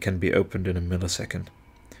city can be opened in a millisecond.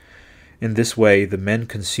 In this way, the men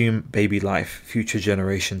consume baby life, future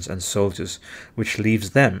generations and soldiers, which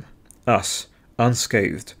leaves them, us,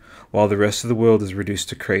 unscathed, while the rest of the world is reduced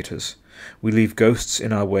to craters. We leave ghosts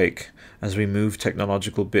in our wake as we move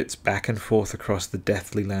technological bits back and forth across the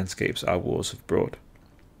deathly landscapes our wars have brought.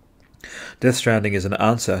 Death Stranding is an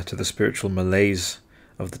answer to the spiritual malaise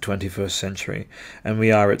of the 21st century, and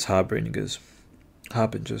we are its harbingers.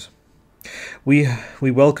 We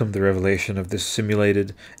welcome the revelation of this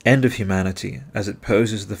simulated end of humanity, as it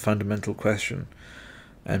poses the fundamental question,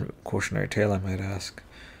 and cautionary tale I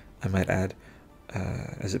might add,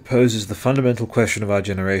 as it poses the fundamental question of our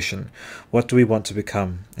generation: what do we want to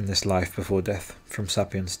become in this life before death, from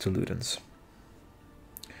sapiens to ludens?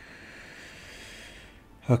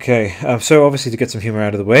 Okay, so obviously to get some humor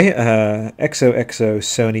out of the way, XOXO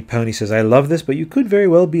Sony Pony says, I love this, but you could very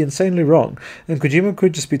well be insanely wrong, and Kojima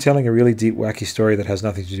could just be telling a really deep, wacky story that has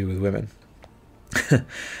nothing to do with women.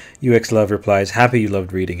 UX Love replies, happy you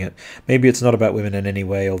loved reading it. Maybe it's not about women in any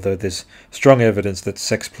way, although there's strong evidence that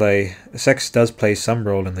sex does play some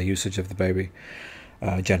role in the usage of the baby.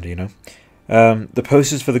 Gender, you know. The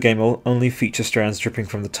posters for the game only feature strands dripping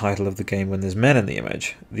from the title of the game when there's men in the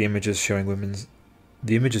image. The images showing women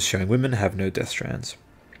have no death strands.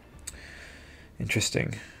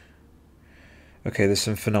 Interesting. Okay, there's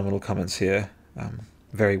some phenomenal comments here.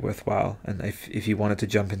 Very worthwhile. And if you wanted to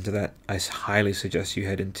jump into that, I highly suggest you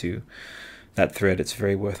head into that thread. It's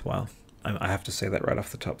very worthwhile. I have to say that right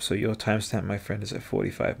off the top. So your timestamp, my friend, is at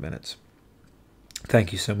 45 minutes.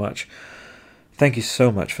 Thank you so much. Thank you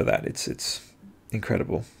so much for that. It's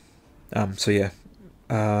incredible. So yeah,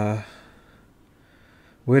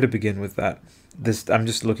 where to begin with that? I'm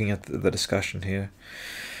just looking at the discussion here.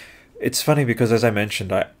 It's funny because, as I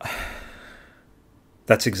mentioned, I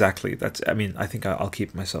mean, I think I'll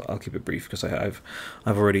keep it brief because I've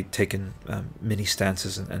already taken many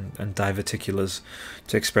stances and diverticulars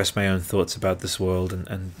to express my own thoughts about this world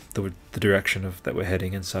and the direction that we're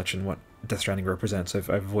heading and such, and what Death Stranding represents.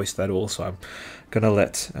 I've voiced that all, so I'm gonna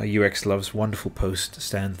let UX Love's wonderful post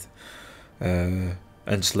stand, and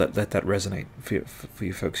just let that resonate for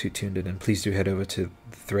you folks who tuned in. And please do head over to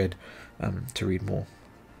the thread to read more.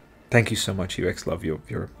 Thank you so much, UX Love. You're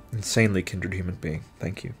an insanely kindred human being.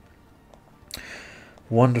 Thank you.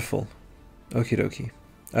 Wonderful. Okie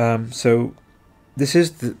dokie. So this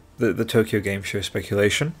is the Tokyo Game Show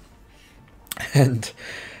speculation. And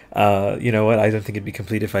you know what? I don't think it'd be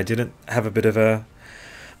complete if I didn't have a bit of a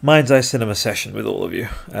mind's eye cinema session with all of you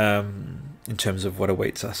in terms of what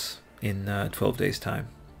awaits us in 12 days' time.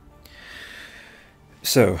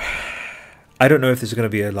 So I don't know if there's going to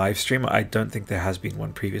be a live stream. I don't think there has been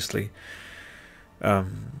one previously.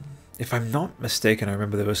 If I'm not mistaken, I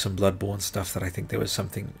remember there was some Bloodborne stuff that I think there was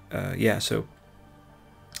something. Yeah, so.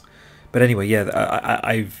 But anyway, yeah,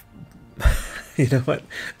 I've. You know what?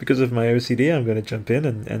 Because of my OCD, I'm going to jump in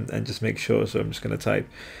and just make sure. So I'm just going to type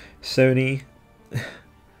Sony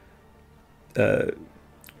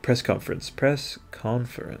press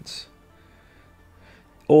conference.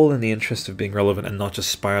 All in the interest of being relevant and not just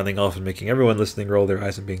spiraling off and making everyone listening roll their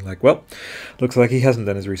eyes and being like, well, looks like he hasn't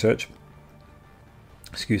done his research.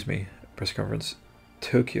 Excuse me. Press conference.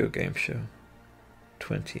 Tokyo Game Show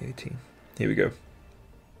 2018. Here we go.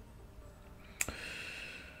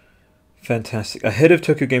 Fantastic. Ahead of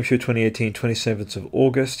Tokyo Game Show 2018, 27th of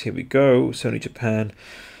August. Here we go. Sony Japan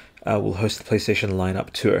will host the PlayStation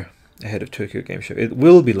lineup tour ahead of Tokyo Game Show. It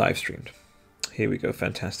will be live streamed. Here we go.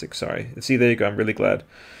 Fantastic. Sorry. See, there you go. I'm really glad.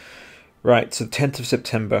 Right. So 10th of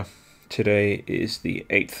September. Today is the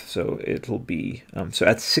 8th. So it'll be so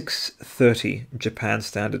at 6:30 Japan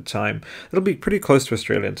Standard Time. It'll be pretty close to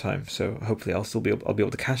Australian time. So hopefully I'll be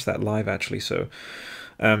able to catch that live actually. So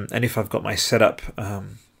and if I've got my setup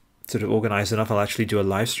sort of organized enough, I'll actually do a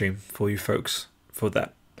live stream for you folks for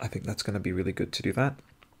that. I think that's going to be really good to do that.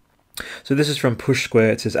 So this is from Push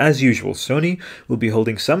Square. It says, as usual, Sony will be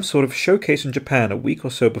holding some sort of showcase in Japan a week or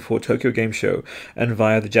so before Tokyo Game Show, and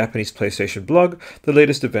via the Japanese PlayStation blog, the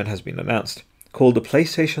latest event has been announced. Called the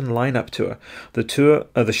PlayStation Lineup Tour.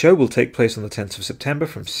 The show will take place on the 10th of September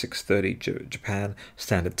from 6:30 Japan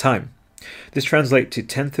Standard Time. This translates to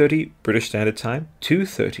 10:30 British Standard Time,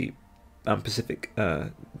 2:30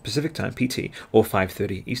 Pacific Time, PT, or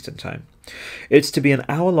 5:30 Eastern Time. It's to be an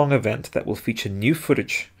hour-long event that will feature new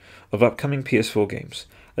footage of upcoming PS4 games.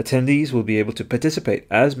 Attendees will be able to participate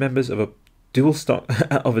as members of a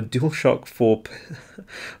DualShock 4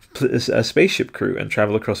 spaceship crew and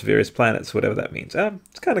travel across various planets, whatever that means.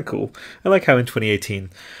 It's kind of cool. I like how in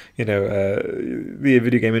 2018, you know, the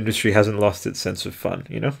video game industry hasn't lost its sense of fun,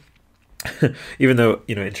 you know? Even though,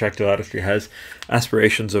 you know, interactive artistry has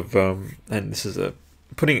aspirations of, and this is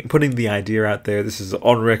putting the idea out there. This is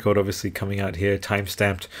on record, obviously coming out here,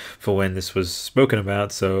 time-stamped for when this was spoken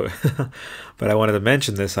about. So, but I wanted to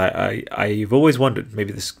mention this. I've always wondered,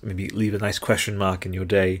 maybe leave a nice question mark in your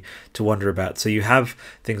day to wonder about. So you have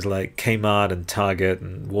things like Kmart and Target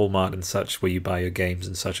and Walmart and such, where you buy your games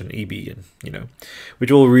and such, and EB, and you know,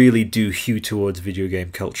 which all really do hew towards video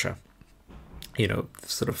game culture. You know,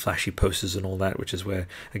 sort of flashy posters and all that, which is where,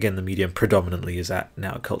 again, the medium predominantly is at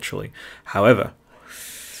now culturally. However,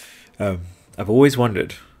 I've always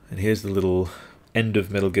wondered, and here's the little end of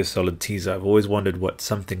Metal Gear Solid teaser. I've always wondered what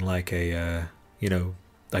something like a, you know,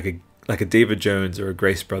 like a David Jones or a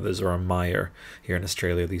Grace Brothers or a Meijer here in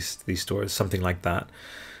Australia, these stores, something like that,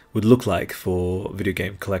 would look like for video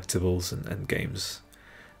game collectibles and games,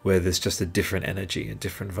 where there's just a different energy, a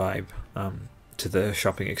different vibe to the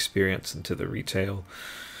shopping experience and to the retail,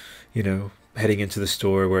 you know, heading into the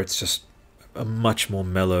store where it's just a much more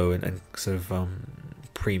mellow and sort of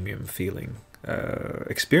premium feeling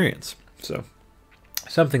experience. So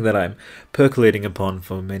something that I'm percolating upon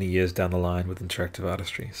for many years down the line with interactive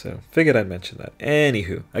artistry. So figured I'd mention that.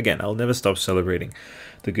 Anywho, again, I'll never stop celebrating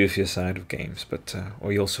the goofier side of games, but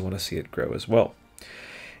we also want to see it grow as well.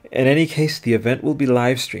 In any case, the event will be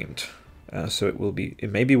live streamed, so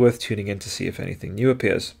it may be worth tuning in to see if anything new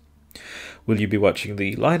appears. Will you be watching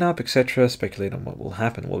the lineup, etc., speculate on what will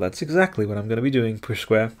happen? Well, that's exactly what I'm going to be doing, Push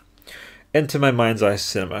Square. Enter my mind's eye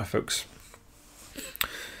cinema, folks.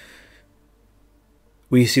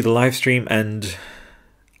 We see the live stream, and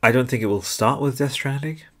I don't think it will start with Death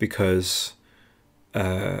Stranding, because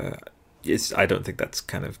I don't think that's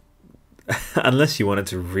kind of... unless you wanted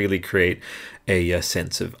to really create a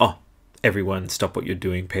sense of, everyone stop what you're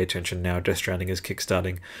doing, pay attention now, Death Stranding is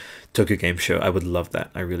kickstarting Tokyo Game Show. I would love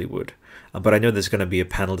that, I really would. But I know there's going to be a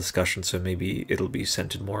panel discussion, so maybe it'll be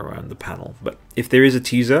centered more around the panel. But if there is a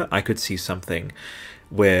teaser, I could see something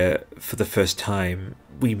where for the first time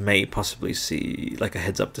we may possibly see like a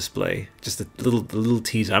heads-up display, just a little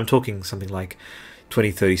teaser. I'm talking something like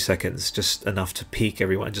 20-30 seconds, just enough to pique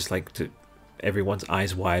everyone, just like to everyone's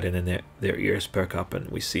eyes widen and their ears perk up, and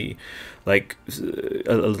we see like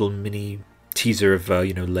a little mini teaser of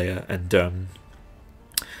Leia and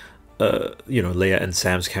Leia and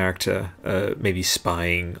Sam's character maybe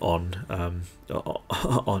spying on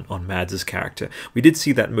Mads' character. We did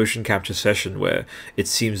see that motion capture session where it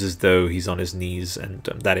seems as though he's on his knees, and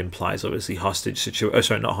that implies obviously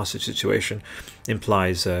situation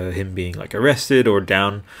implies him being like arrested or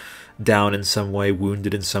down in some way,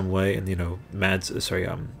 wounded in some way, and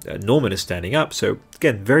Norman is standing up. So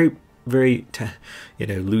again, very very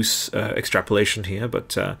loose extrapolation here,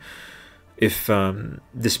 but if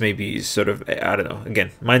this may be sort of, I don't know, again,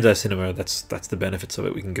 mind's eye cinema, that's the benefits of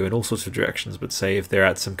it. We can go in all sorts of directions, but say if they're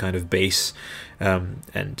at some kind of base, I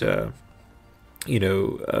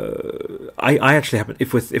actually happen,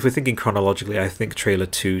 if we're thinking chronologically, I think trailer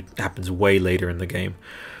 2 happens way later in the game,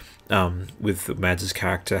 with Mads'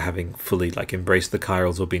 character having fully like embraced the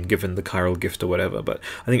chirals or been given the chiral gift or whatever. But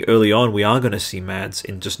I think early on we are going to see Mads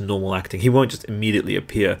in just normal acting. He won't just immediately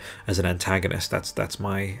appear as an antagonist. That's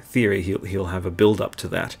my theory. He'll have a build up to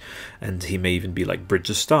that, and he may even be like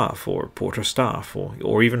Bridges Staff or Porter Staff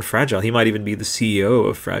or even Fragile. He might even be the CEO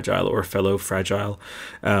of Fragile or a fellow Fragile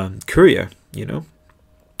courier.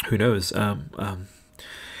 Who knows?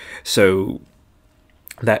 So.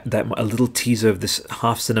 That a little teaser of this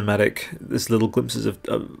half cinematic, this little glimpses of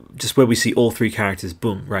just where we see all three characters,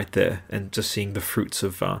 boom, right there, and just seeing the fruits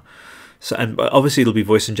of. And obviously it'll be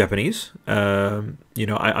voiced in Japanese. I'm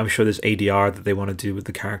sure there's ADR that they want to do with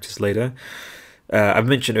the characters later. I've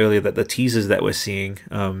mentioned earlier that the teasers that we're seeing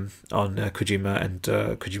on Kojima and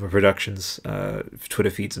Kojima Productions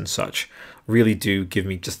Twitter feeds and such really do give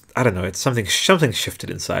me just, I don't know, it's something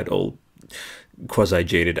shifted inside old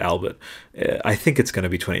quasi-jaded Albert. I think it's going to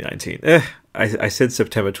be 2019. I said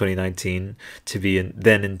September 2019 to be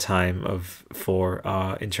in time for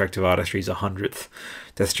Interactive Artistry's 100th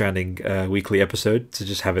Death Stranding weekly episode, to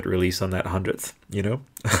just have it released on that 100th.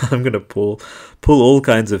 I'm going to pull all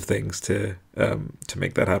kinds of things to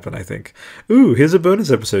make that happen. I think. Ooh, here's a bonus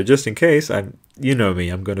episode just in case. Me,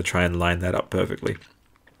 I'm going to try and line that up perfectly.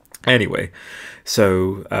 Anyway,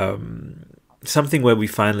 so. Something where we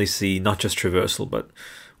finally see not just traversal, but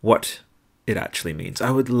what it actually means.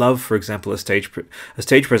 I would love, for example, a stage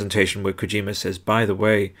presentation where Kojima says, by the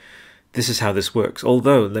way, this is how this works.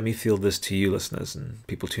 Although, let me feel this to you, listeners, and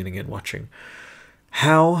people tuning in, watching.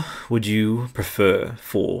 How would you prefer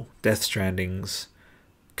for Death Stranding's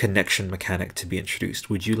connection mechanic to be introduced?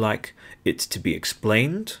 Would you like it to be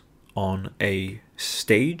explained on a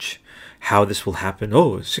stage, how this will happen?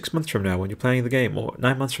 6 months from now when you're playing the game, or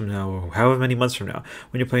 9 months from now, or however many months from now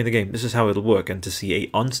when you're playing the game, this is how it'll work, and to see a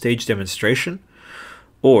on-stage demonstration?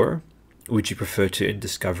 Or would you prefer to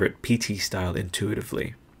discover it PT style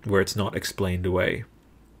intuitively, where it's not explained away?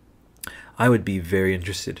 I would be very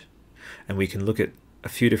interested, and we can look at a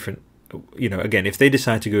few different, again, if they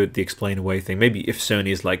decide to go the explain away thing, maybe if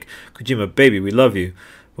Sony is like, Kojima, baby, we love you,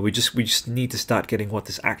 but we just need to start getting what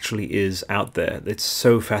this actually is out there. It's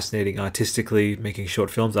so fascinating artistically, making short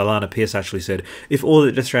films. Alana Pierce actually said, if all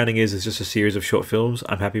that Death Stranding is just a series of short films,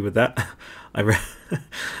 I'm happy with that. I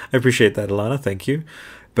appreciate that, Alana, thank you.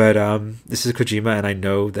 But this is Kojima, and I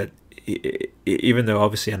know that even though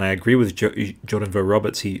obviously, and I agree with Jordan Vo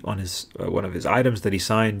Roberts, he on his one of his items that he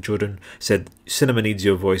signed, Jordan said cinema needs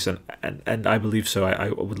your voice, and I believe so.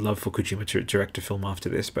 I would love for Kojima to direct a film after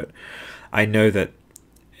this, but I know that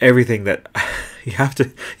everything that you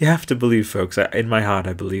have to believe, folks. In my heart,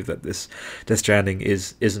 I believe that this Death Stranding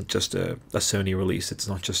isn't just a Sony release. It's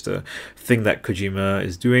not just a thing that Kojima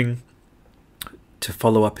is doing to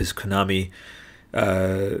follow up his Konami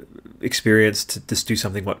experience, to just do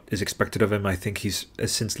something what is expected of him. I think he's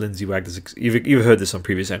since Lindsay Wagner's you've heard this on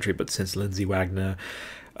previous entry, but since Lindsay Wagner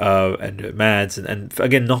and Mads, and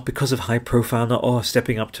again, not because of high profile, not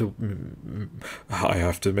stepping up to I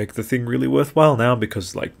have to make the thing really worthwhile now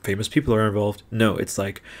because like famous people are involved. No, it's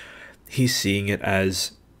like he's seeing it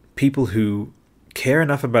as people who care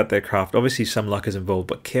enough about their craft. Obviously some luck is involved,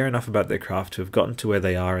 but care enough about their craft to have gotten to where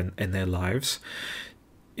they are in their lives.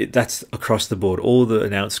 That's across the board. All the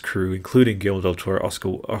announced crew, including Guillermo del Toro,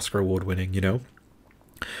 Oscar award winning,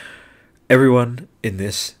 everyone in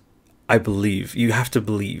this, I believe, you have to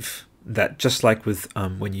believe that, just like with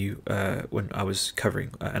when I was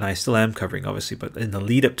covering, and I still am covering, obviously, but in the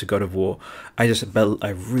lead up to God of War, I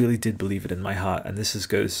really did believe it in my heart, and this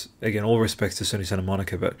goes again, all respects to Sony Santa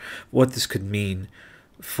Monica, but what this could mean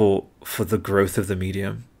for the growth of the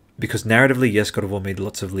medium. Because narratively, yes, God of War made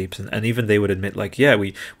lots of leaps, and even they would admit, like, yeah,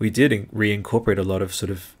 we did reincorporate a lot of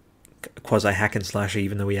sort of quasi hack and slash,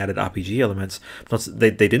 even though we added RPG elements.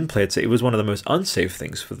 They didn't play it, so it was one of the most unsafe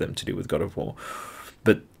things for them to do with God of War.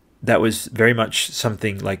 But that was very much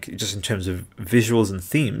something, like, just in terms of visuals and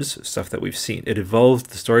themes, stuff that we've seen. It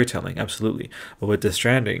evolved the storytelling, absolutely. But with Death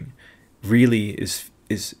Stranding, really is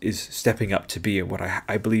stepping up to be what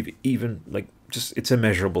I believe, even like, just, it's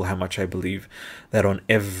immeasurable how much I believe that on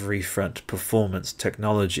every front: performance,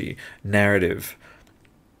 technology, narrative,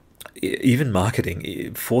 even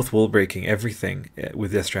marketing, fourth wall breaking, everything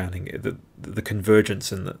with Death Stranding, the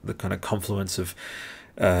convergence and the kind of confluence of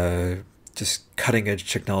just cutting edge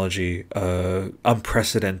technology,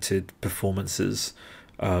 unprecedented performances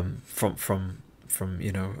from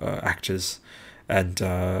actors, and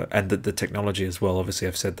the technology as well. Obviously,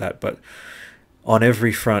 I've said that, but on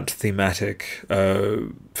every front, thematic,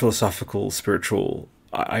 philosophical, spiritual,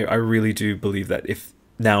 I really do believe that if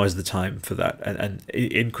now is the time for that, and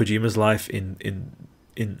in Kojima's life, in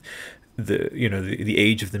the the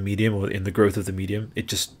age of the medium, or in the growth of the medium,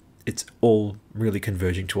 it's all really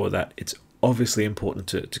converging toward that. It's obviously important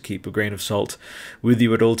to keep a grain of salt with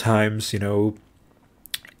you at all times.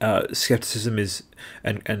 Skepticism is,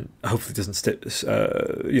 and hopefully doesn't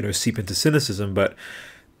seep into cynicism, but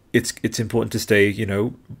it's important to stay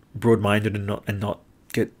broad-minded and not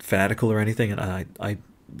get fanatical or anything. And I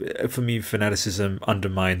for me, fanaticism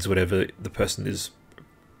undermines whatever the person is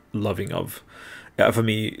loving of. For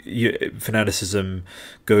me, fanaticism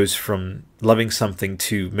goes from loving something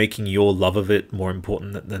to making your love of it more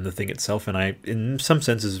important than the thing itself. And I, in some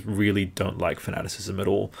senses, really don't like fanaticism at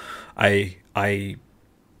all. I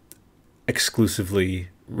exclusively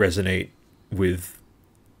resonate with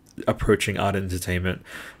approaching art and entertainment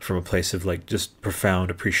from a place of like just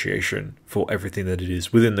profound appreciation for everything that it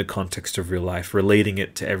is within the context of real life, relating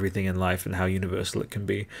it to everything in life and how universal it can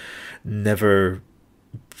be. Never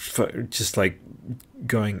just like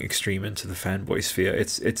going extreme into the fanboy sphere.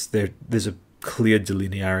 There's a clear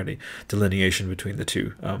delineation between the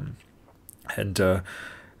two, and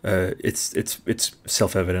it's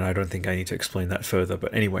self-evident. I don't think I need to explain that further,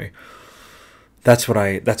 but anyway, that's what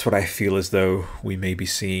I feel as though we may be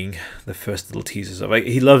seeing the first little teasers of.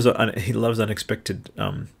 He loves unexpected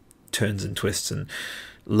turns and twists, and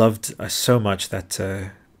loved so much that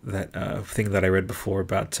thing that I read before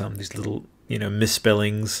about these little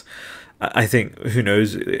misspellings. I think, who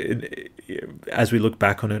knows, as we look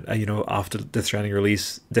back on it, after Death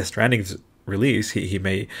Stranding's release, he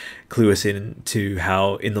may clue us in to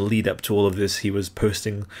how in the lead up to all of this he was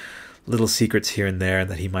posting little secrets here and there,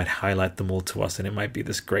 and that he might highlight them all to us, and it might be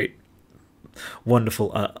this great,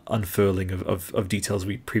 wonderful unfurling of details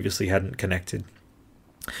we previously hadn't connected.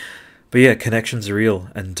 But yeah, connections are real,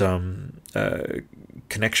 and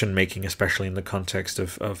connection making, especially in the context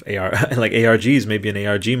of AR, like ARGs, maybe an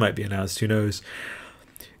ARG might be announced, who knows.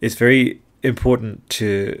 It's very important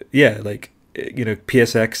to,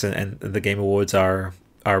 PSX and the Game Awards are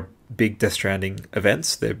big Death Stranding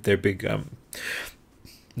events. They're big.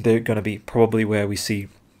 They're going to be probably where we see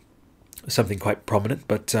something quite prominent,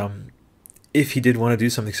 but if he did want to do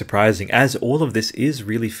something surprising, as all of this is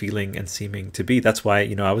really feeling and seeming to be, that's why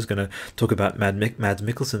I was going to talk about Mads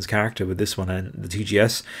Mikkelsen's character with this one, and the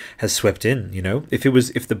TGS has swept in.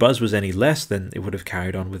 If the buzz was any less, then it would have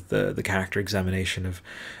carried on with the character examination of,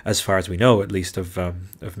 as far as we know, at least of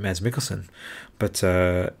Mads Mikkelsen. But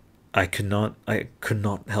I could not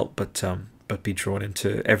help but be drawn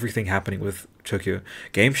into everything happening with Tokyo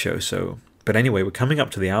Game Show. So, but anyway, we're coming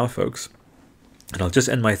up to the hour, folks, and I'll just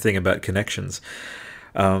end my thing about connections.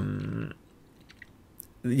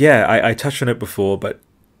 yeah, I touched on it before, but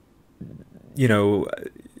you know,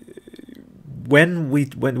 when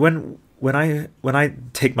I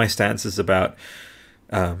take my stances about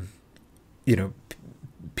you know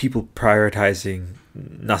people prioritizing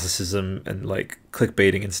narcissism and like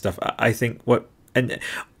clickbaiting and stuff, I think what and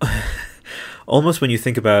almost when you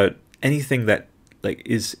think about anything that like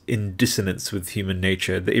is in dissonance with human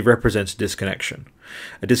nature, that it represents disconnection,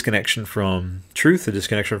 a disconnection from truth, a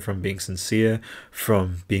disconnection from being sincere,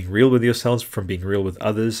 from being real with yourselves, from being real with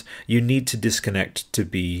others. You need to disconnect to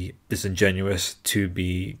be disingenuous, to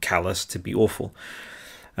be callous, to be awful.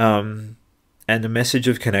 And the message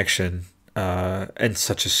of connection, and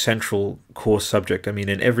such a central core subject. I mean,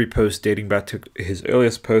 in every post dating back to his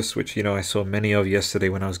earliest posts, which, I saw many of yesterday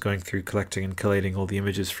when I was going through collecting and collating all the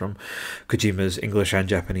images from Kojima's English and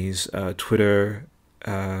Japanese Twitter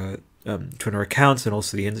accounts, and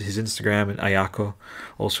also his Instagram, and Ayako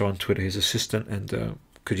also on Twitter, his assistant, and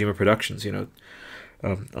Kojima Productions,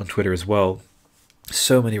 on Twitter as well.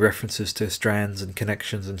 So many references to strands and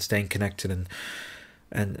connections and staying connected and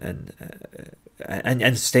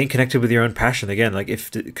staying connected with your own passion. Again, like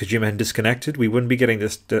if Kojima had disconnected, we wouldn't be getting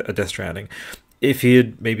this a Death Stranding. If he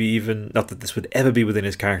had maybe even, not that this would ever be within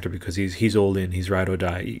his character, because he's all in, he's ride or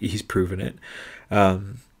die, he's proven it,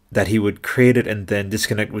 that he would create it and then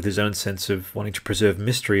disconnect with his own sense of wanting to preserve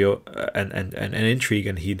mystery and intrigue,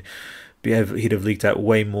 and he'd have leaked out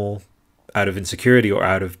way more out of insecurity or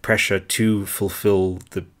out of pressure to fulfill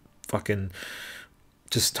the fucking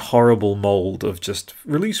just horrible mold of just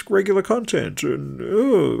release regular content and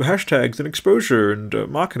hashtags and exposure and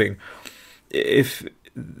marketing. If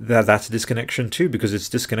that's a disconnection too, because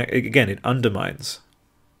it's again, it undermines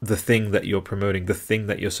the thing that you're promoting, the thing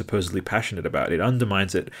that you're supposedly passionate about. It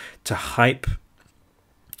undermines it to hype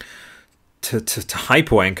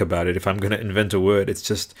wank about it, if I'm going to invent a word. It's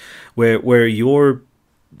just where your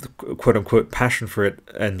quote unquote passion for it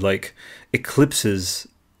and like eclipses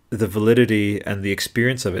the validity and the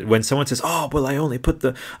experience of it. When someone says, "Oh, well, I put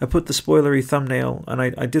the spoilery thumbnail and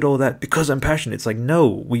I did all that because I'm passionate," it's like, no,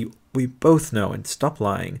 we both know, and stop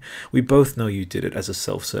lying. We both know you did it as a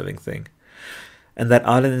self-serving thing, and that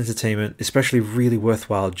art and entertainment, especially really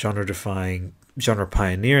worthwhile genre-defying,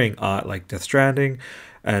 genre-pioneering art like Death Stranding,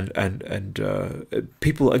 and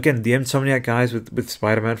people, again, the Insomniac guys with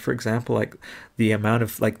Spider-Man, for example, like the amount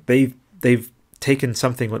of like they've taken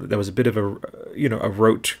something that was a bit of a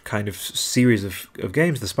rote kind of series of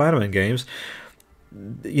games, the Spider-Man games.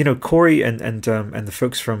 Corey and the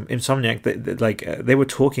folks from Insomniac, they were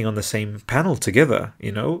talking on the same panel together,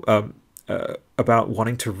 about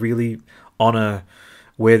wanting to really honor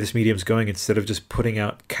where this medium's going instead of just putting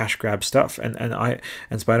out cash grab stuff. And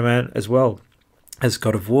Spider-Man as well as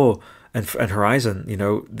God of War and Horizon,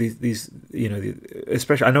 these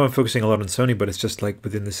especially, I know I'm focusing a lot on Sony, but it's just like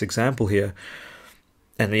within this example here.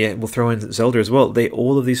 And yeah, we'll throw in Zelda as well.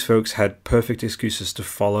 All of these folks had perfect excuses to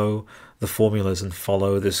follow the formulas and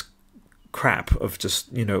follow this crap of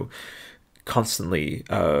just, constantly,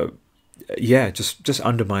 just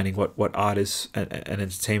undermining what art is and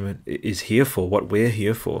entertainment is here for, what we're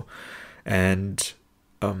here for. And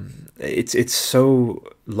it's so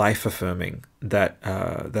life affirming that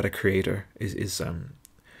a creator is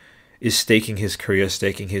staking his career,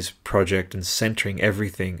 staking his project, and centering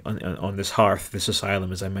everything on this hearth, this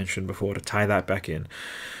asylum, as I mentioned before, to tie that back in,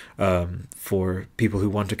 for people who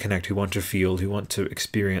want to connect, who want to feel, who want to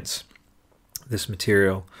experience this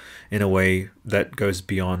material in a way that goes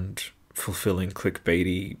beyond fulfilling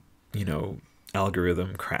clickbaity,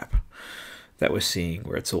 algorithm crap that we're seeing,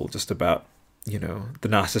 where it's all just about, the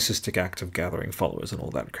narcissistic act of gathering followers and all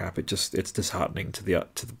that crap. It's disheartening to the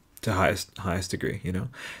highest degree,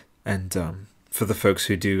 And for the folks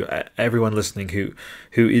who do, everyone listening who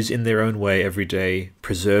is in their own way every day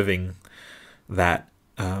preserving that,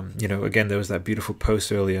 again, there was that beautiful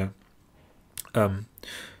post earlier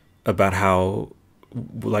about how,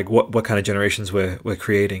 like, what kind of generations we're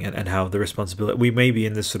creating, and how the responsibility, we may be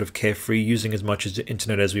in this sort of carefree, using as much as the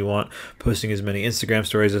internet as we want, posting as many Instagram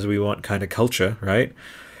stories as we want kind of culture, right?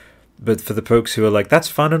 But for the folks who are like, that's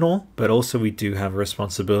fun and all, but also we do have a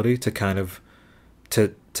responsibility to kind of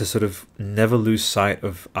to sort of never lose sight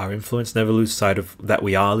of our influence, never lose sight of that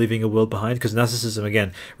we are leaving a world behind, because narcissism,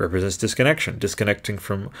 again, represents disconnecting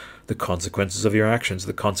from the consequences of your actions,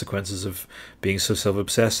 the consequences of being so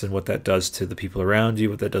self-obsessed, and what that does to the people around you,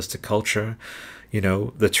 what that does to culture,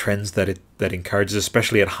 the trends that it encourages,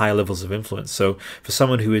 especially at high levels of influence. So for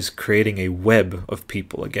someone who is creating a web of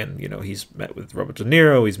people, again, he's met with Robert De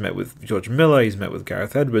Niro, he's met with George Miller, he's met with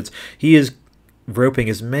Gareth Edwards, he is roping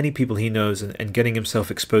as many people he knows and getting himself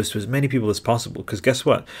exposed to as many people as possible. Because guess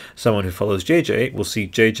what? Someone who follows JJ will see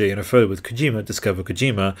JJ in a photo with Kojima, discover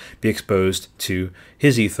Kojima, be exposed to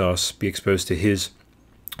his ethos, be exposed to his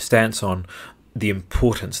stance on the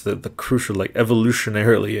importance, the crucial, like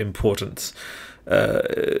evolutionarily importance, the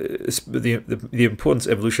importance,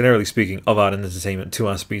 evolutionarily speaking, of art and entertainment to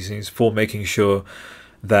our species, for making sure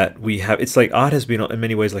that we have. It's like art has been in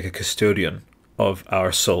many ways like a custodian of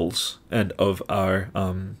our souls and of our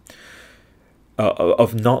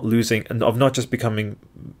of not losing and of not just becoming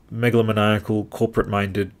megalomaniacal,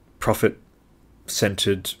 corporate-minded,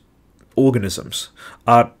 profit-centered organisms.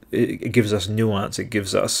 Art, it gives us nuance. It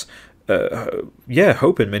gives us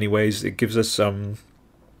hope in many ways. It gives us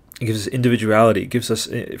individuality. It gives us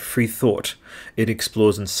free thought. It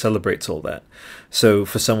explores and celebrates all that. So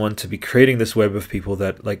for someone to be creating this web of people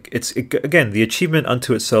that, like, again, the achievement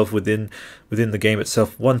unto itself within the game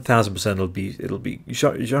itself, 1000% it'll be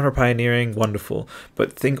genre pioneering, wonderful.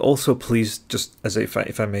 But think also, please, just as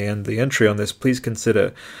if I may end the entry on this, please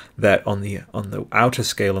consider that on the outer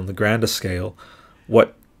scale, on the grander scale,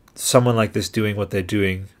 what someone like this doing what they're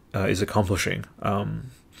doing is accomplishing,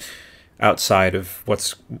 outside of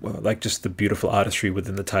what's like just the beautiful artistry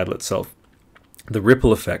within the title itself. The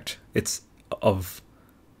ripple effect, it's of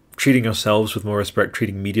treating yourselves with more respect,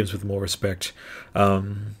 treating mediums with more respect,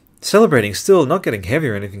 celebrating, still not getting heavy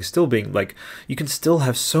or anything, still being like, you can still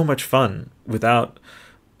have so much fun without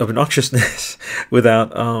obnoxiousness,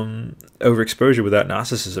 without overexposure, without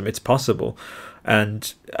narcissism. It's possible.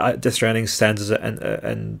 And Death Stranding stands as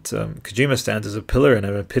and Kojima stands as a pillar and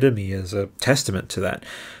an epitome, as a testament to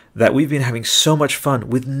that we've been having so much fun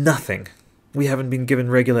with nothing. We haven't been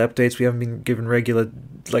given regular updates. We haven't been given regular,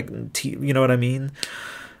 you know what I mean?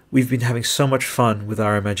 We've been having so much fun with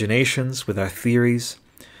our imaginations, with our theories.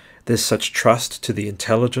 There's such trust to the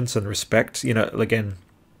intelligence and respect. Again,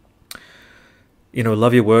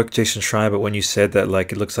 love your work, Jason Schreier, but when you said that,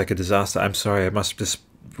 like, it looks like a disaster, I'm sorry, I must just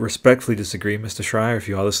respectfully disagree, Mr. Schreier, if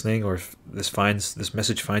you are listening, or if this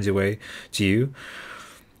message finds your way to you,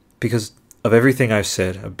 because of everything I've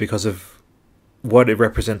said, because of what it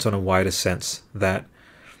represents on a wider sense, that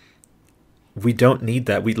we don't need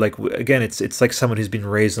that. Again, it's like someone who's been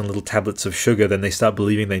raised on little tablets of sugar, then they start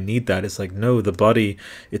believing they need that. It's like, no, the body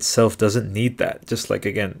itself doesn't need that. Just like,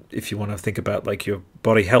 again, if you want to think about like your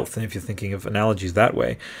body health, and if you're thinking of analogies that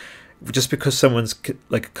way, just because someone's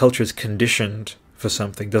like a culture is conditioned for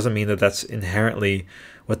something doesn't mean that that's inherently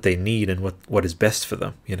what they need and what is best for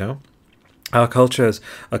them. Our culture has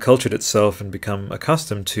acculturated itself and become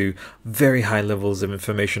accustomed to very high levels of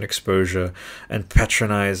information exposure and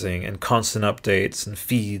patronizing and constant updates and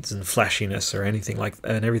feeds and flashiness or everything like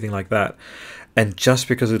that. And just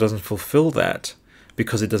because it doesn't fulfill that,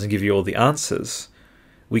 because it doesn't give you all the answers,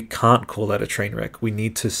 we can't call that a train wreck. We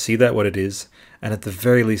need to see that what it is, and at the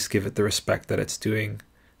very least give it the respect that it's doing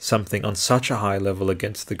something on such a high level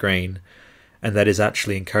against the grain, and that is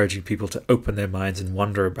actually encouraging people to open their minds and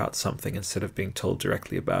wonder about something instead of being told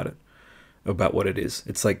directly about what it is.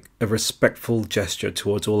 It's like a respectful gesture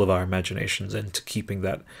towards all of our imaginations and to keeping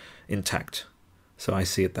that intact. So I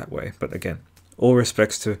see it that way. But again, all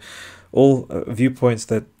respects to all viewpoints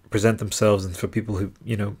that present themselves, and for people who,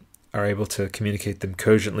 are able to communicate them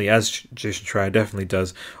cogently, as Jason Schreier definitely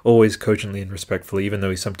does, always cogently and respectfully, even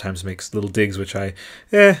though he sometimes makes little digs, which I'm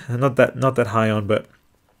not that high on, but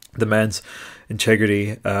the man's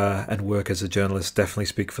integrity and work as a journalist definitely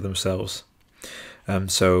speak for themselves. But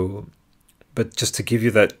just to give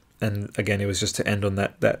you that, and again, it was just to end on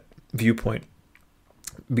that viewpoint,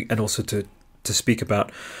 and also to speak about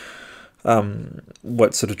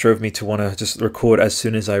what sort of drove me to want to just record as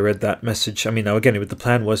soon as I read that message. I mean, now again, the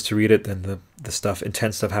plan was to read it, then the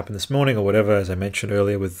intense stuff happened this morning or whatever, as I mentioned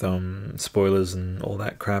earlier, with spoilers and all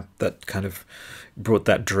that crap that kind of brought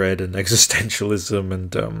that dread and existentialism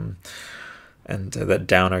and that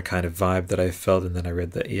downer kind of vibe that I felt. And then I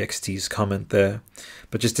read the EXT's comment there.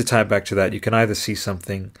 But just to tie back to that, you can either see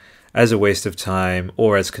something as a waste of time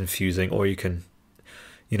or as confusing, or you can,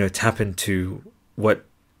 tap into what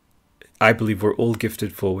I believe we're all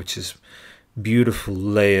gifted for, which is beautiful,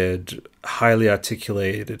 layered, highly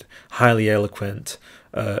articulated, highly eloquent,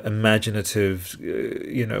 imaginative,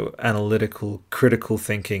 analytical, critical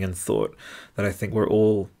thinking and thought that I think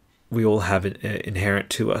we all have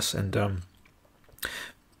inherent to us. And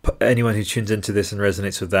anyone who tunes into this and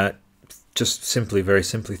resonates with that, just very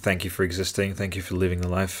simply, thank you for existing. Thank you for living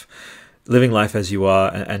life as you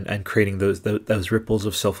are, and creating those ripples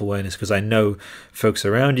of self-awareness, because I know folks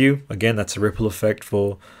around you, again, that's a ripple effect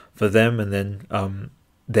for them, and then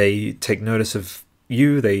they take notice of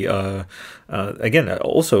you. They again,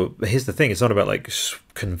 also, here's the thing: it's not about like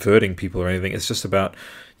converting people or anything. It's just about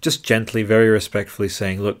just gently, very respectfully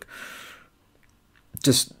saying, look,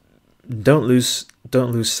 just don't lose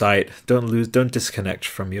sight, don't disconnect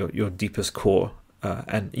from your deepest core.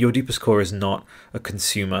 And your deepest core is not a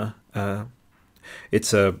consumer.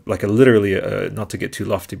 It's literally, not to get too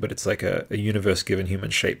lofty, but it's like a universe given human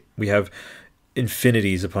shape. We have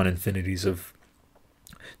infinities upon infinities of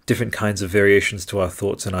different kinds of variations to our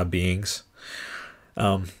thoughts and our beings.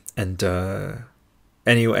 And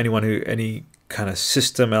any kind of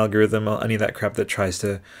system, algorithm, or any of that crap that tries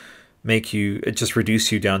to make you, it just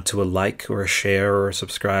reduce you down to a like or a share or a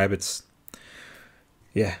subscribe. It's,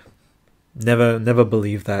 yeah, never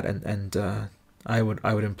believe that. And I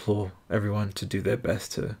would implore everyone to do their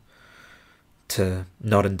best to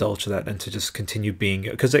not indulge that and to just continue being,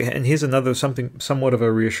 because, and here's another somewhat of a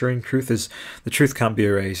reassuring truth, is the truth can't be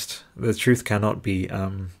erased. The truth cannot be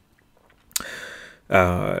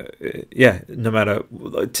no matter,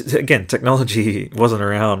 again, technology wasn't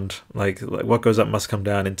around, like what goes up must come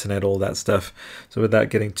down, internet, all that stuff. So without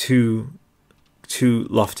getting too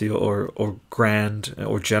lofty or grand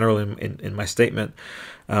or general in my statement,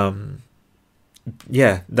 that's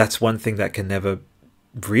one thing that can never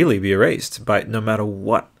really be erased by, no matter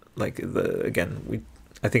what. Like I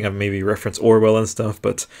think I've maybe referenced Orwell and stuff,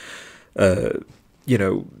 but we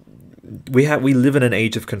live in an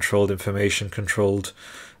age of controlled information, controlled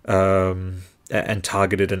and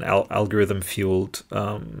targeted and algorithm fueled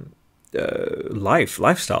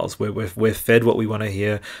lifestyles where we're fed what we want to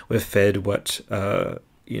hear. We're fed what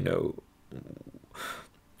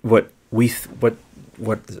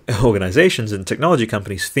organizations and technology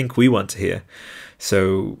companies think we want to hear.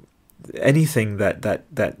 So anything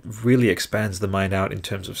that really expands the mind out in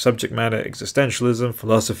terms of subject matter, existentialism,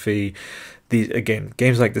 philosophy,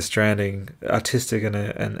 games like Death Stranding, artistic and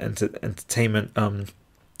entertainment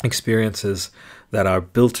experiences that are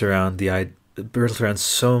built around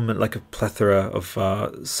so many, like a plethora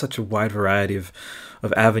of such a wide variety of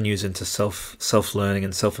avenues into self learning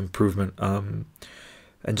and self improvement, and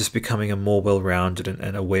just becoming a more well-rounded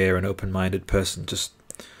and aware and open-minded person. Just,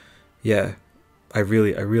 yeah, I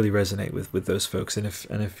really resonate with those folks. And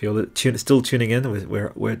if you're still tuning in,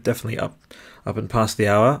 we're definitely up and past the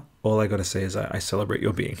hour. All I gotta say is I celebrate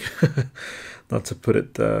your being. Not to put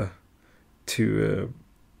it too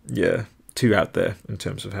out there in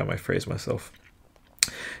terms of how I phrase myself.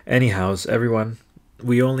 Anyhows, everyone,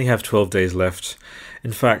 we only have 12 days left.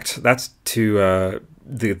 In fact, that's to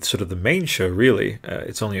the sort of the main show, really.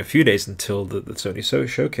 It's only a few days until the Sony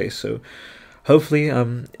showcase. So hopefully,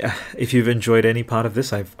 if you've enjoyed any part of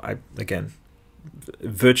this, I've again,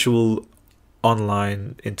 virtual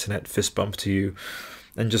online internet fist bump to you,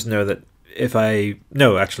 and just know that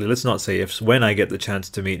let's not say ifs, when I get the chance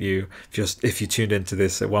to meet you, if you tuned into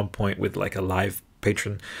this at one point with like a live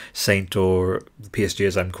patron saint, or PSG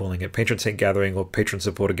as I'm calling it, patron saint gathering or patron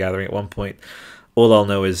supporter gathering at one point, all I'll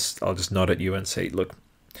know is I'll just nod at you and say, look,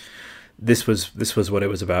 this was what it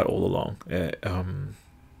was about all along.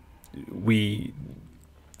 We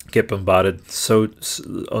get bombarded on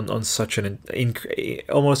such an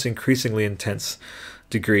almost increasingly intense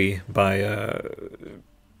degree by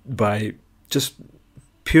just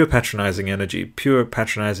pure patronizing energy, pure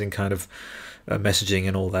patronizing kind of messaging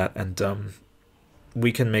and all that, and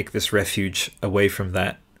we can make this refuge away from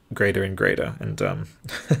that greater and greater. And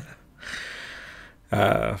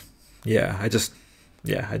I just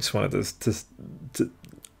wanted to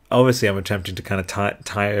obviously I'm attempting to kind of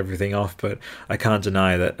tie everything off, but I can't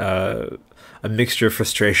deny that a mixture of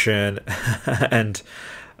frustration and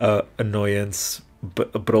annoyance,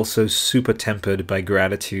 but also super tempered by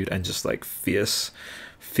gratitude and just like fierce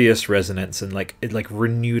resonance and like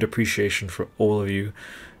renewed appreciation for all of you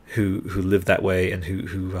who live that way, and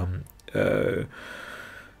who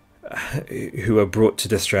are brought to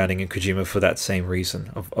Death Stranding and Kojima for that same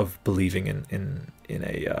reason of believing in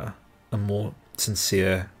a more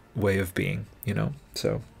sincere way of being,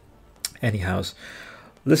 So anyhows,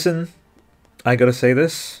 listen, I gotta say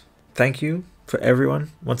this, thank you for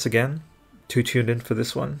everyone once again who tuned in for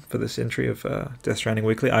this entry of Death Stranding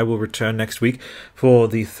Weekly. I will return next week for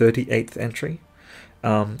the 38th entry.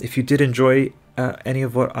 If you did enjoy any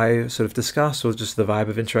of what I sort of discussed, or just the vibe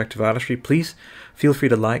of interactive artistry, please feel free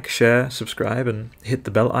to like, share, subscribe, and hit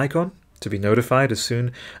the bell icon to be notified as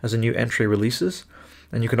soon as a new entry releases.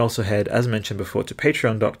 And you can also head, as mentioned before, to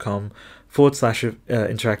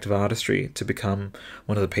patreon.com/interactive artistry to become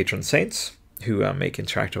one of the patron saints who make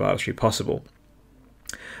interactive artistry possible.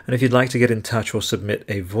 And if you'd like to get in touch or submit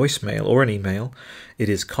a voicemail or an email, it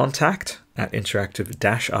is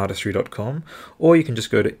contact@interactive-artistry.com, or you can just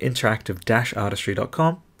go to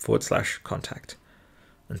interactive-artistry.com/contact.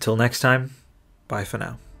 Until next time, bye for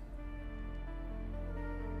now.